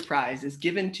Inventor Prize is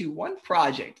given to one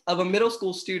project of a middle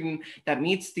school student that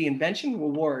meets the invention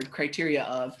award criteria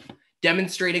of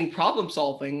demonstrating problem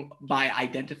solving by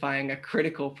identifying a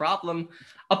critical problem,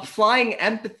 applying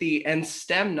empathy and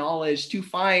STEM knowledge to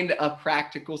find a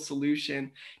practical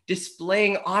solution,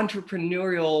 displaying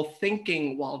entrepreneurial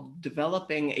thinking while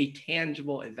developing a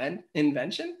tangible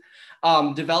invention,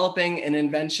 developing an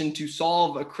invention to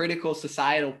solve a critical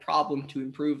societal problem to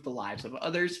improve the lives of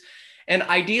others, and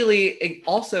ideally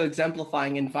also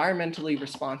exemplifying environmentally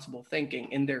responsible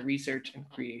thinking in their research and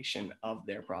creation of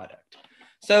their product.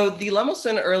 So the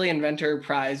Lemelson Early Inventor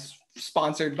Prize,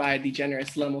 sponsored by the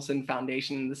generous Lemelson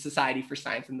Foundation and the Society for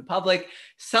Science in the Public,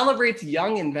 celebrates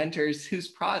young inventors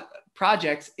whose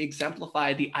projects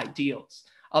exemplify the ideals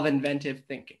of inventive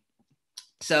thinking.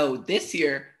 So this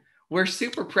year, we're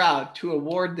super proud to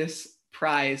award this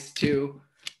prize to,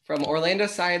 from Orlando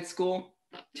Science School,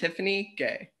 Tiffany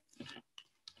Gay.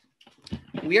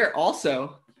 We are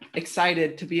also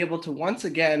excited to be able to once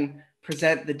again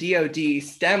present the DoD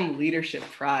STEM Leadership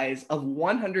Prize of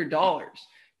 $100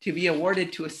 to be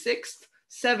awarded to a 6th,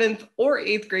 7th, or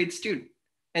 8th grade student.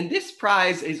 And this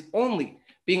prize is only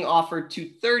being offered to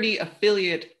 30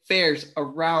 affiliate fairs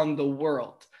around the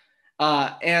world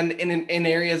and in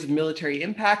areas of military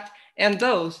impact, and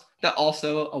those that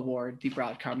also award the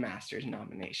Broadcom Masters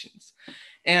nominations.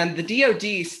 And the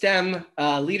DoD STEM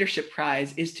Leadership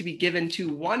Prize is to be given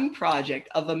to one project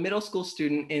of a middle school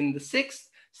student in the 6th,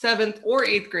 7th, or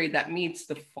 8th grade that meets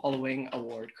the following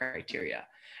award criteria.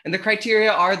 And the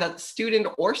criteria are that the student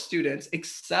or students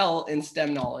excel in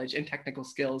STEM knowledge and technical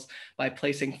skills by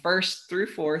placing first through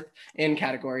fourth in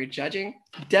category judging,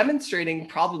 demonstrating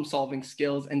problem-solving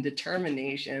skills and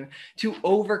determination to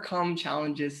overcome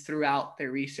challenges throughout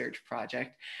their research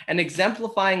project, and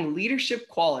exemplifying leadership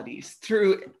qualities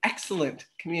through excellent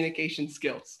communication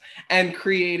skills and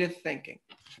creative thinking.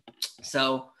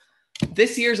 So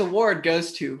this year's award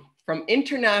goes to, from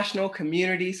International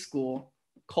Community School,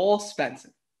 Cole Spencer.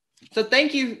 So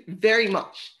thank you very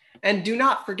much. And do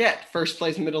not forget, first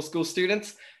place middle school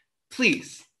students,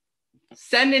 please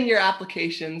send in your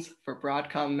applications for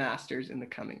Broadcom Masters in the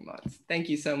coming months. Thank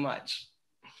you so much.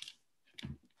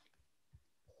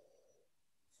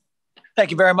 Thank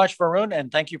you very much, Varun,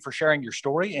 and thank you for sharing your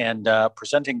story and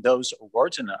presenting those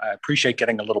awards. And I appreciate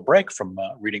getting a little break from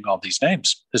reading all these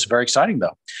names. This is very exciting,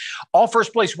 though. All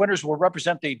first place winners will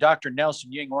represent the Dr.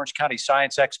 Nelson Ying Orange County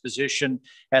Science Exposition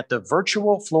at the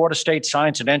virtual Florida State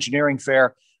Science and Engineering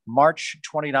Fair, March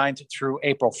 29th through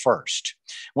April 1st.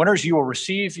 Winners, you will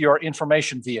receive your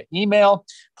information via email.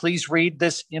 Please read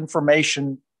this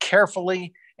information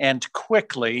carefully and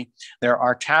quickly. There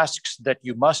are tasks that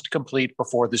you must complete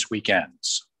before this week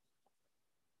ends.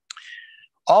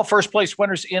 All first place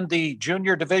winners in the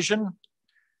junior division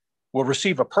will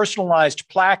receive a personalized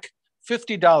plaque,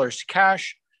 $50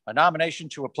 cash, a nomination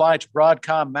to apply to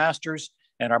Broadcom Masters,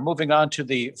 and are moving on to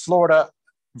the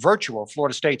virtual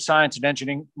Florida State Science and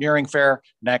Engineering Fair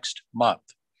next month.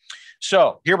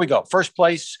 So here we go. First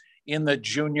place in the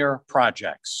junior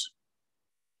projects.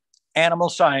 Animal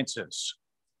Sciences.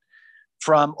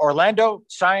 From Orlando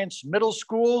Science Middle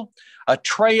School,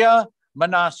 Atreya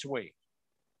Manaswi.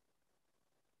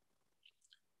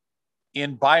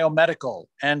 In Biomedical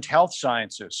and Health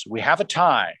Sciences, we have a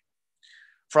tie.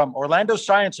 From Orlando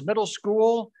Science Middle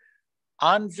School,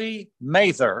 Anvi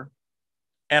Mather,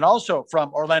 and also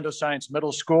from Orlando Science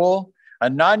Middle School,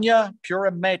 Ananya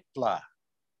Purametla.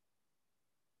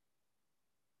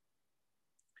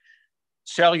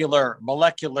 Cellular,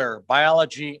 Molecular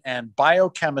Biology and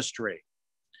Biochemistry.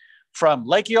 From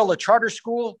Lake Eola Charter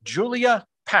School, Julia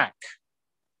Pack.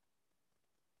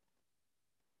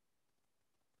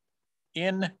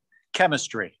 In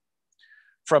Chemistry.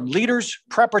 From Leaders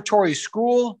Preparatory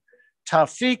School,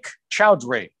 Taufik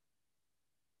Chowdhury.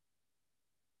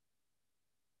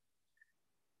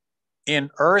 In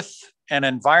Earth and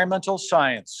Environmental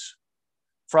Science.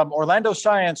 From Orlando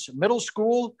Science Middle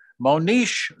School,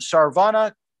 Monish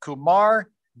Sarvana Kumar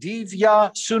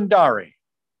Divya Sundari.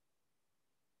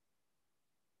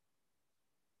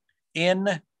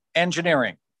 In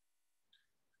Engineering.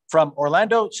 From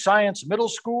Orlando Science Middle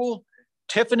School,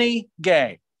 Tiffany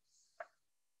Gay.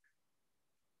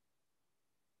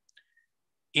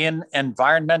 In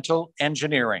Environmental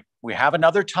Engineering, we have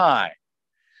another tie.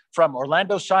 From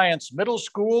Orlando Science Middle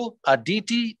School,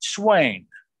 Aditi Swain.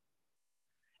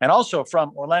 And also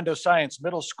from Orlando Science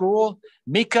Middle School,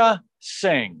 Mika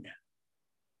Singh.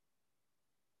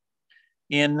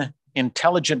 In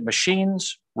Intelligent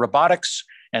Machines, Robotics,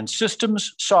 and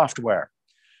Systems Software.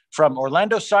 From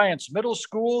Orlando Science Middle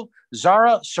School,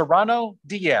 Zara Serrano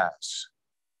Diaz.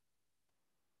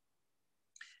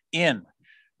 In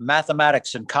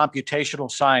Mathematics and Computational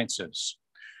Sciences.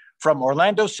 From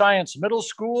Orlando Science Middle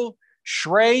School,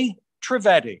 Shrey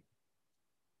Trivedi.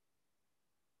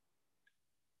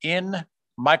 In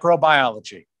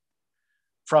Microbiology.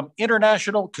 From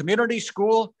International Community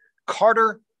School,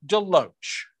 Carter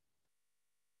Deloach.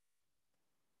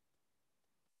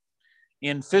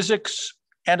 In Physics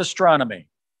and Astronomy.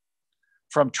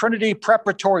 From Trinity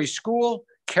Preparatory School,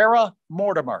 Kara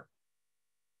Mortimer.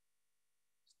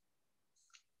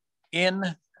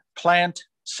 In Plant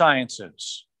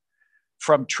Sciences.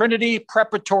 From Trinity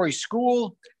Preparatory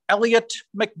School, Elliot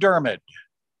McDermott.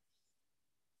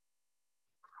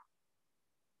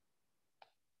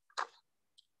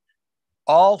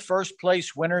 All first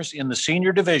place winners in the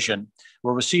senior division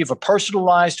will receive a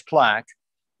personalized plaque,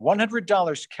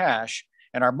 $100 cash,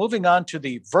 and are moving on to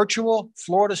the virtual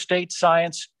Florida State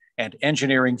Science and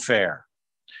Engineering Fair.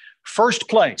 First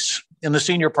place in the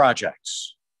senior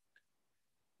projects.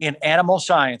 In Animal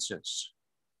Sciences.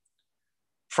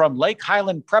 From Lake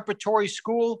Highland Preparatory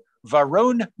School,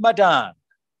 Varun Madan.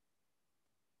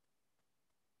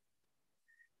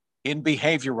 In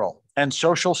Behavioral and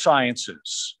Social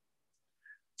Sciences.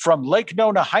 From Lake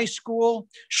Nona High School,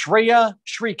 Shreya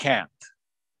Shrikant.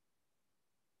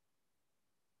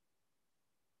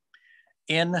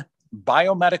 In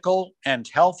Biomedical and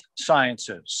Health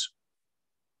Sciences.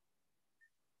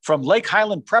 From Lake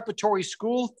Highland Preparatory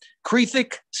School,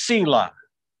 Krithik Sela.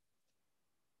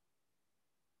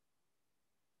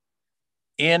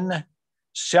 In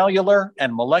cellular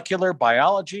and molecular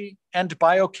biology and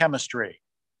biochemistry.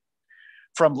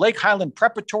 From Lake Highland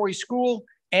Preparatory School,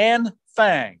 Anne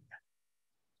Fang.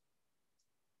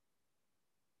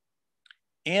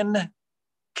 In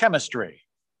chemistry.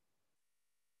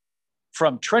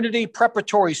 From Trinity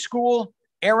Preparatory School,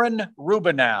 Aaron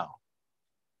Rubinow.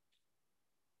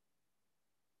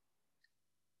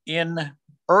 In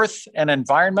Earth and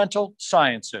Environmental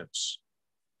Sciences.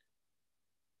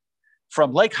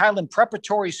 From Lake Highland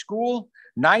Preparatory School,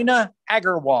 Naina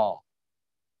Agarwal.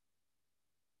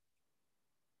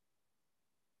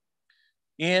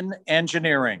 In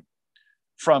engineering.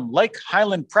 From Lake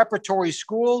Highland Preparatory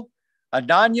School,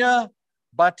 Ananya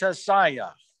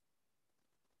Batasaya.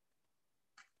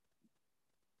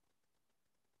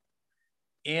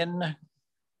 In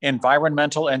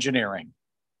environmental engineering.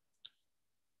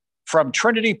 From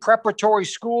Trinity Preparatory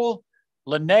School,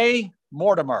 Lene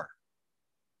Mortimer.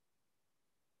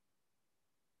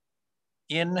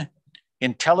 In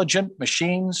intelligent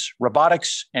machines,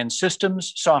 robotics, and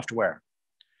systems software.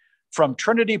 From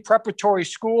Trinity Preparatory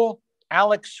School,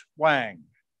 Alex Wang.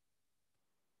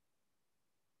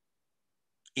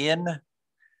 In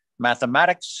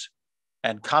mathematics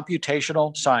and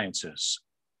computational sciences.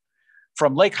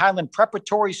 From Lake Highland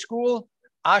Preparatory School,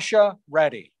 Asha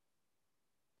Reddy.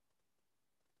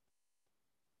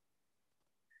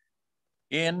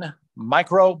 In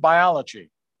microbiology.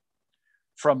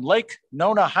 From Lake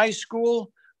Nona High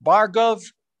School, Bhargav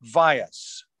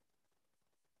Vyas.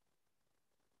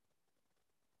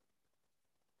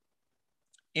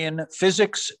 In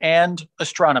physics and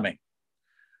astronomy.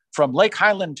 From Lake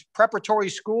Highland Preparatory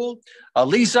School,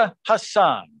 Aliza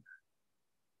Hassan.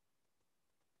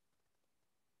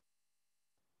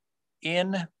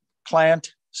 In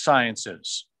plant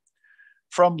sciences.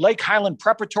 From Lake Highland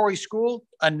Preparatory School,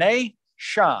 Anay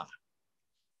Shah.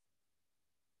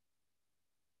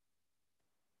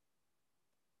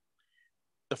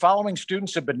 The following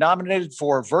students have been nominated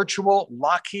for virtual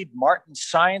Lockheed Martin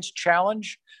Science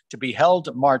Challenge to be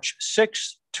held March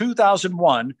 6,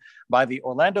 2001 by the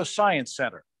Orlando Science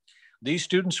Center. These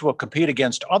students will compete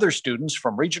against other students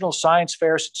from regional science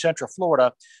fairs in Central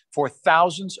Florida for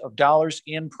thousands of dollars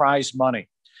in prize money.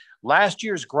 Last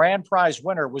year's grand prize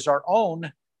winner was our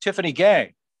own Tiffany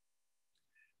Gay.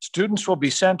 Students will be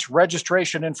sent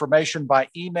registration information by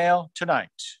email tonight.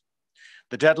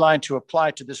 The deadline to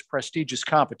apply to this prestigious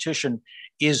competition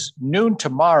is noon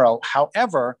tomorrow.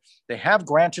 However, they have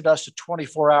granted us a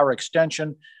 24-hour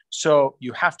extension, so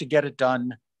you have to get it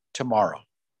done tomorrow.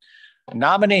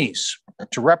 Nominees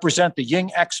to represent the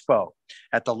Ying Expo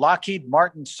at the Lockheed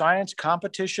Martin Science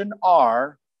Competition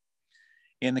are,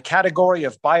 in the category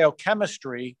of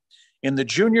biochemistry, in the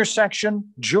junior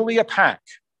section, Julia Pack,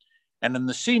 and in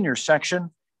the senior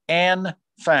section, Anne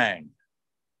Fang.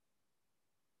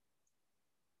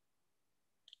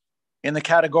 In the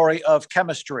category of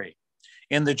chemistry,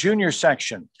 in the junior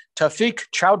section, Tafiq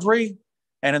Chowdhury,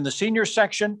 and in the senior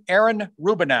section, Aaron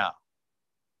Rubinow.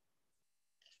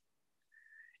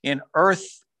 In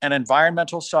earth and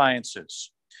environmental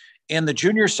sciences, in the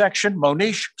junior section,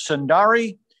 Monish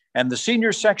Sundari, and the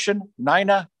senior section,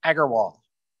 Naina Agarwal.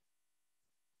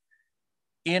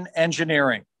 In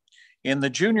engineering, in the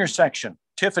junior section,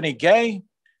 Tiffany Gay,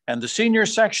 and the senior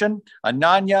section,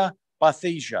 Ananya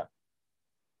Bathija.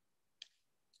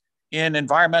 In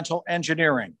environmental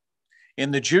engineering,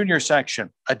 in the junior section,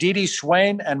 Aditi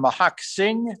Swain and Mahak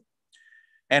Singh,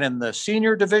 and in the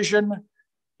senior division,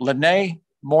 Lene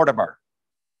Mortimer.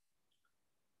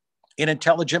 In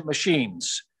intelligent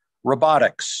machines,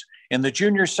 robotics, in the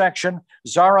junior section,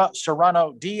 Zara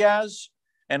Serrano Diaz,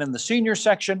 and in the senior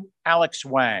section, Alex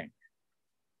Wang.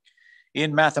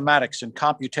 In mathematics and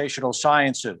computational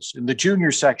sciences, in the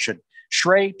junior section,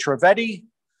 Shrey Trivedi,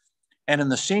 and in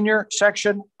the senior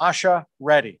section, Asha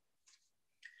Reddy.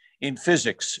 In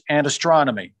physics and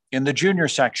astronomy, in the junior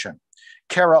section,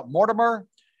 Kara Mortimer,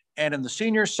 and in the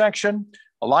senior section,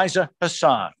 Eliza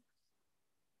Hassan.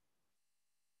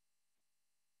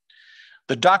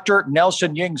 The Dr.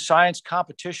 Nelson Ying Science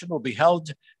Competition will be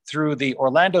held through the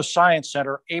Orlando Science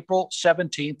Center, April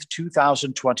 17th,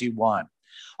 2021.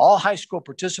 All high school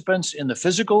participants in the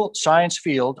physical science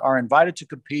field are invited to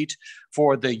compete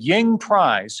for the Ying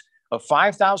Prize of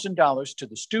 $5,000 to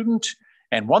the student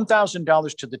and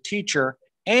 $1,000 to the teacher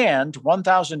and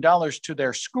 $1,000 to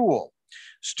their school.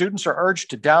 Students are urged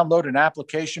to download an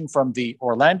application from the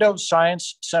Orlando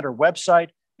Science Center website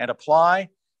and apply.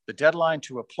 The deadline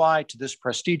to apply to this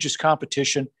prestigious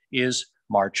competition is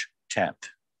March 10th.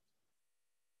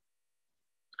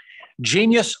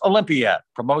 Genius Olympiad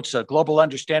promotes a global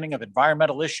understanding of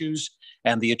environmental issues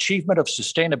and the achievement of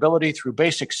sustainability through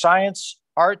basic science,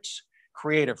 arts,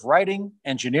 creative writing,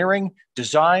 engineering,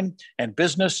 design, and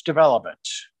business development.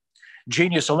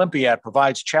 Genius Olympiad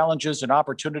provides challenges and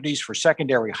opportunities for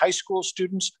secondary school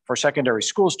students,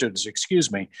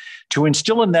 to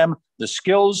instill in them the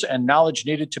skills and knowledge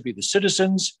needed to be the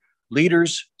citizens,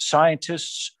 leaders,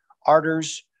 scientists,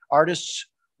 artists,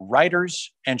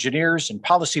 writers, engineers, and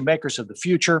policymakers of the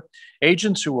future,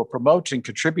 agents who will promote and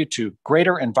contribute to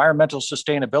greater environmental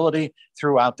sustainability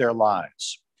throughout their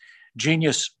lives.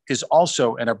 Genius is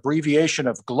also an abbreviation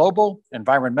of Global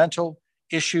Environmental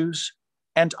Issues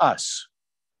and Us.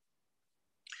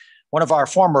 One of our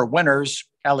former winners,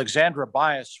 Alexandra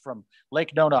Bias from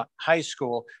Lake Nona High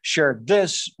School, shared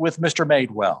this with Mr.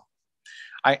 Madewell.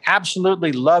 I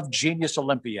absolutely love Genius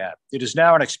Olympiad. It is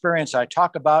now an experience I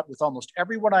talk about with almost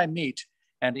everyone I meet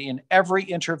and in every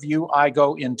interview I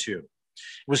go into.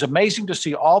 It was amazing to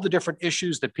see all the different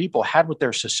issues that people had with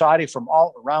their society from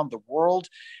all around the world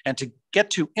and to get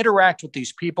to interact with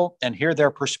these people and hear their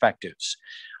perspectives.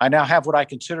 I now have what I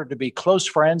consider to be close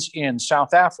friends in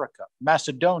South Africa,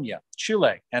 Macedonia,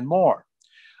 Chile, and more.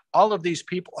 All of these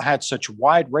people had such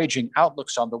wide-ranging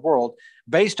outlooks on the world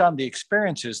based on the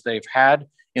experiences they've had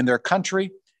in their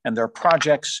country, and their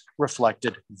projects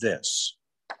reflected this.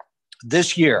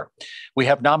 This year, we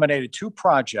have nominated 2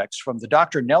 projects from the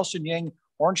Dr. Nelson Ying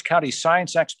Orange County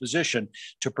Science Exposition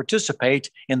to participate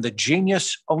in the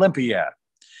Genius Olympiad.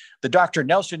 The Dr.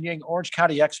 Nelson Ying Orange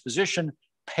County Exposition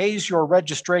pays your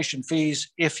registration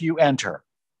fees if you enter.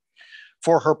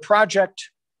 For her project,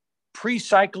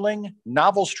 Pre-Cycling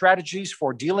Novel Strategies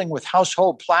for Dealing with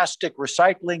Household Plastic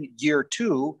Recycling Year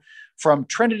 2 from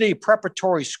Trinity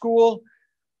Preparatory School,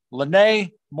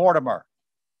 Lene Mortimer.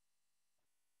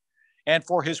 And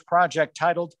for his project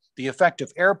titled The Effect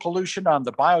of Air Pollution on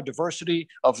the Biodiversity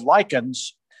of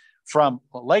Lichens from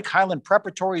Lake Highland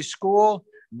Preparatory School,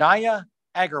 Naya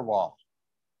Agarwal.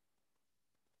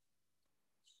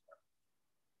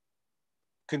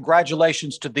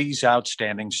 Congratulations to these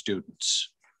outstanding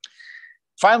students.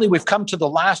 Finally, we've come to the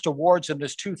last awards in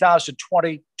this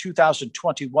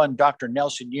 2020-2021 Dr.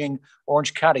 Nelson Ying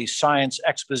Orange County Science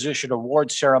Exposition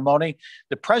Award ceremony,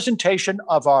 the presentation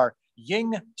of our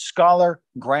Ying Scholar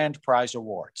Grand Prize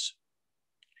Awards.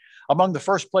 Among the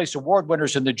first place award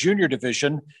winners in the junior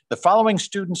division, the following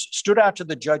students stood out to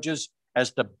the judges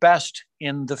as the best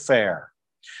in the fair.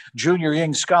 Junior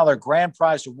Ying Scholar Grand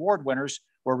Prize Award winners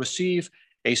will receive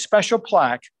a special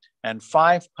plaque and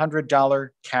 $500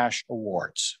 cash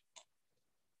awards.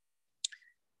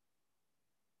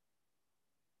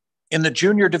 In the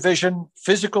junior division,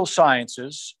 physical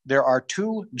sciences, there are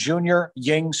 2 Junior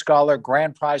Ying Scholar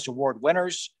Grand Prize Award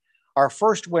winners. Our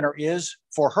first winner is,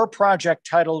 for her project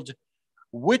titled,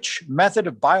 Which Method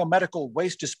of Biomedical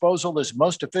Waste Disposal is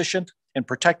Most Efficient in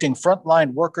Protecting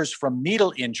Frontline Workers from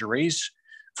Needle Injuries,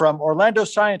 from Orlando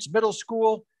Science Middle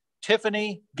School,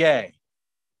 Tiffany Gay.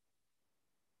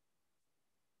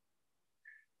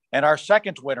 And our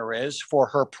second winner is, for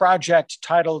her project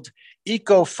titled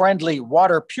Eco-Friendly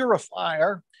Water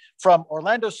Purifier, from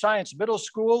Orlando Science Middle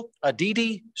School,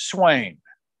 Aditi Swain.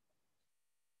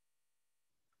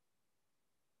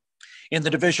 In the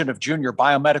division of junior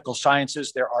biomedical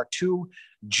sciences, there are 2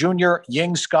 Junior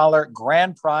Ying Scholar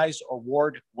Grand Prize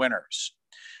Award winners.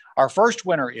 Our first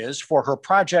winner is, for her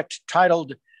project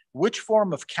titled Which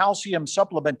Form of Calcium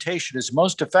Supplementation is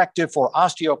Most Effective for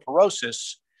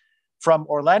Osteoporosis, from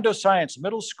Orlando Science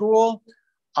Middle School,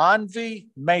 Anvi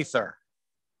Mather.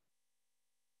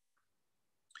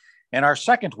 And our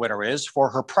second winner is,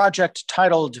 for her project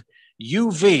titled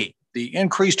UV, the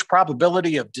Increased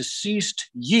Probability of Deceased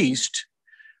Yeast,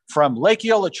 from Lake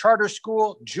Eola Charter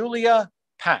School, Julia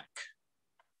Pack.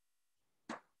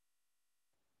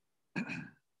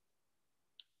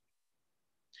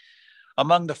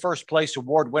 Among the first place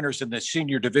award winners in the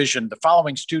senior division, the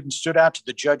following students stood out to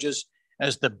the judges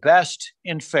as the best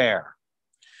in fair.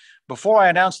 Before I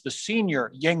announce the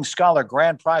Senior Ying Scholar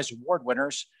Grand Prize Award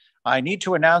winners, I need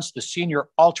to announce the senior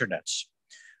alternates.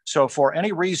 So for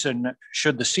any reason,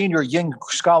 should the Senior Ying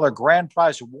Scholar Grand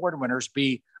Prize Award winners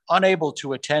be unable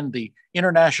to attend the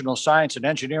International Science and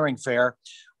Engineering Fair,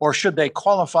 or should they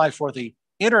qualify for the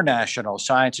International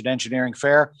Science and Engineering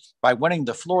Fair by winning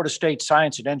the Florida State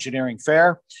Science and Engineering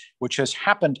Fair, which has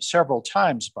happened several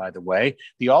times, by the way,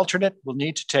 the alternate will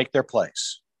need to take their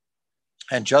place.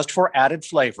 And just for added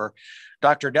flavor,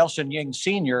 Dr. Nelson Ying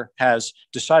Sr. has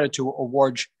decided to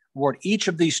award each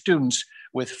of these students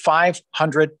with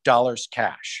 $500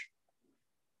 cash.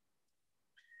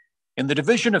 In the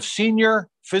division of senior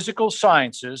physical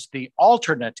sciences, the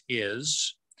alternate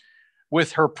is,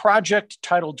 with her project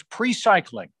titled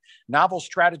Pre-Cycling Novel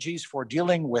Strategies for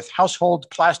Dealing with Household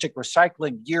Plastic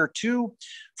Recycling Year 2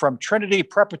 from Trinity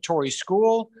Preparatory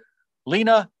School,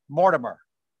 Lena Mortimer.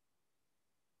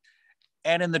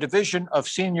 And in the Division of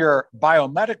Senior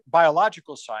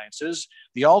Biological Sciences,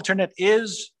 the alternate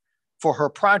is for her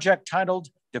project titled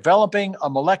Developing a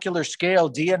Molecular Scale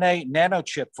DNA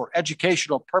Nanochip for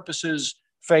Educational Purposes,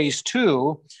 Phase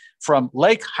 2 from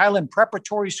Lake Highland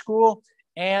Preparatory School,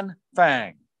 Anne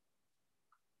Fang.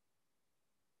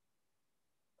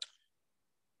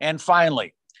 And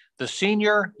finally, the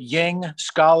Senior Ying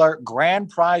Scholar Grand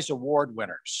Prize Award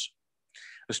winners.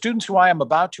 The students who I am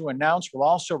about to announce will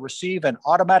also receive an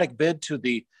automatic bid to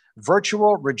the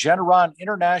virtual Regeneron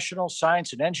International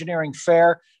Science and Engineering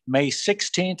Fair, May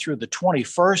 16th through the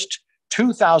 21st,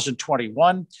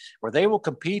 2021, where they will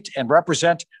compete and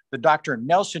represent the Dr.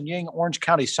 Nelson Ying Orange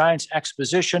County Science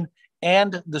Exposition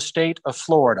and the state of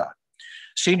Florida.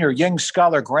 Senior Ying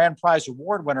Scholar Grand Prize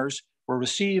Award winners will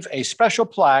receive a special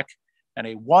plaque and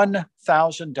a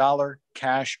 $1,000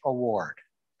 cash award.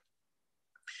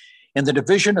 In the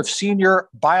Division of Senior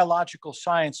Biological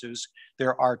Sciences,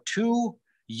 there are 2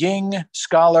 Ying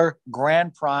Scholar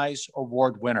Grand Prize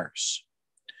Award winners.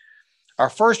 Our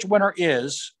first winner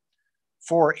is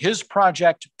for his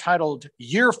project titled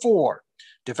Year 4,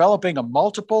 Developing a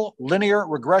Multiple Linear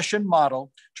Regression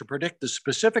Model to Predict the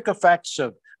Specific Effects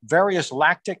of Various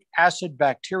Lactic Acid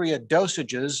Bacteria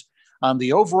Dosages on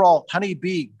the Overall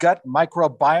Honeybee Gut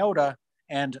Microbiota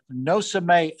and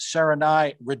Nosemae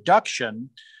ceranae Reduction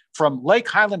from Lake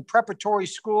Highland Preparatory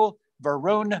School,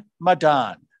 Varun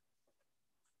Madan.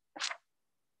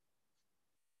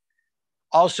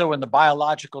 Also in the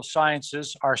biological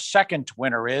sciences, our second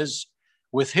winner is,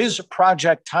 with his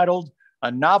project titled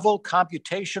A Novel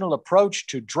Computational Approach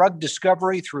to Drug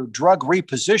Discovery Through Drug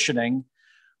Repositioning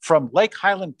from Lake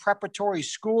Highland Preparatory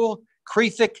School,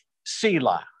 Krithik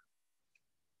Sela.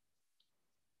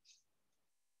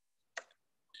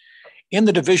 In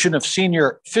the Division of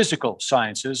Senior Physical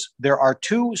Sciences, there are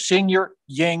 2 Senior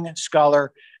Ying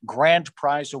Scholar Grand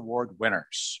Prize Award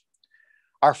winners.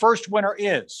 Our first winner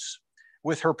is,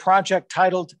 with her project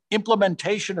titled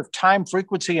Implementation of Time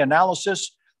Frequency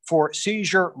Analysis for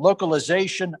Seizure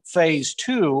Localization Phase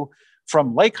 2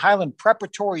 from Lake Highland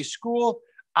Preparatory School,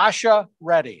 Asha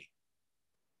Reddy.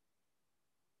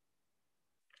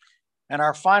 And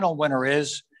our final winner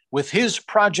is, with his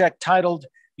project titled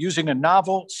Using a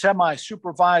Novel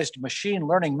Semi-Supervised Machine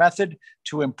Learning Method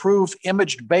to Improve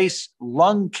Image-Based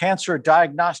Lung Cancer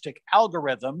Diagnostic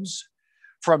Algorithms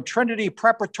from Trinity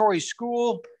Preparatory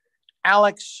School,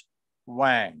 Alex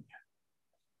Wang.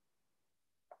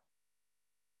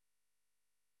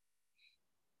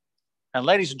 And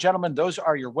ladies and gentlemen, those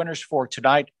are your winners for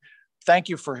tonight. Thank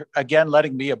you for, again,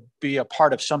 letting me be a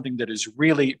part of something that is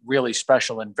really, really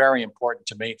special and very important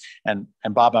to me. And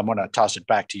Bob, I'm going to toss it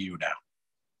back to you now.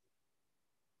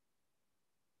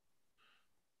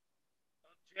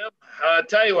 Jim,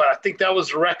 tell you what, I think that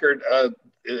was a record.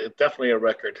 Definitely a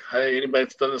record. Anybody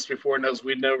that's done this before knows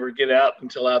we never get out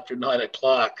until after 9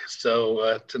 o'clock.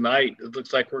 So tonight, it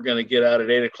looks like we're going to get out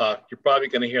at 8 o'clock. You're probably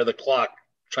going to hear the clock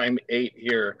chime 8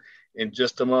 here in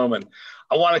just a moment.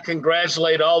 I want to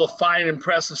congratulate all the fine and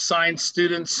impressive science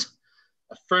students.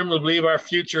 I firmly believe our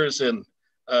future is going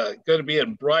to be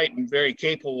in bright and very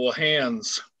capable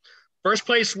hands. First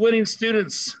place winning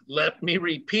students, let me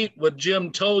repeat what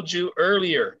Jim told you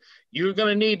earlier. You're going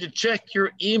to need to check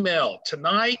your email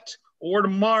tonight or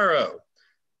tomorrow.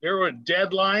 There are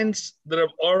deadlines that have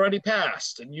already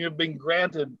passed, and you have been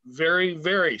granted very,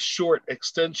 very short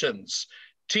extensions.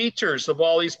 Teachers of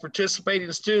all these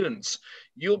participating students,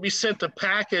 you'll be sent a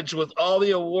package with all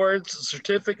the awards, the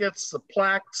certificates, the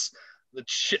plaques,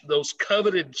 those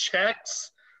coveted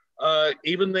checks.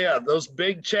 Even those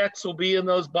big checks will be in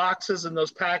those boxes and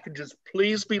those packages.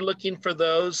 Please be looking for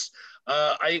those.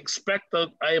 I expect that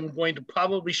I am going to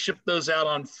probably ship those out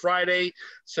on Friday,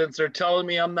 since they're telling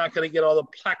me I'm not going to get all the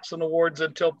plaques and awards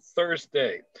until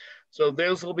Thursday. So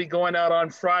those will be going out on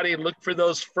Friday. Look for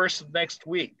those first of next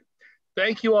week.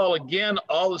 Thank you all again,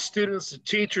 all the students, the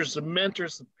teachers, the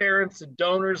mentors, the parents, the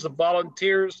donors, the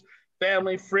volunteers,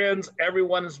 family, friends.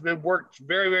 Everyone has been worked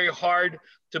very, very hard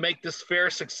to make this fair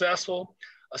successful.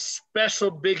 A special,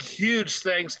 big, huge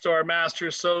thanks to our Master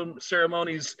of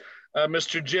Ceremonies,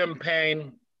 Mr. Jim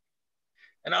Payne.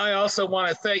 And I also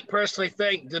want to personally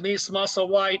thank Denise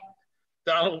Musselwhite,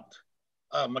 Donald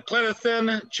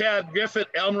McClenathan, Chad Griffith,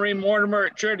 Elmarie Mortimer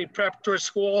at Trinity Preparatory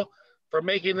School for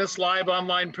making this live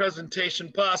online presentation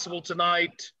possible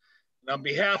tonight. And on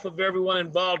behalf of everyone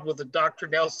involved with the Dr.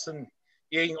 Nelson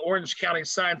Ying Orange County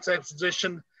Science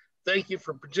Exposition, thank you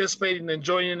for participating and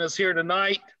joining us here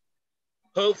tonight.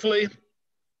 Hopefully,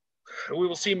 we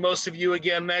will see most of you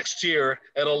again next year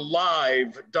at a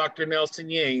live Dr. Nelson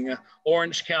Ying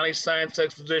Orange County Science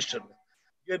Exposition.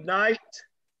 Good night,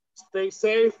 stay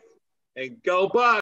safe, and go Bucks!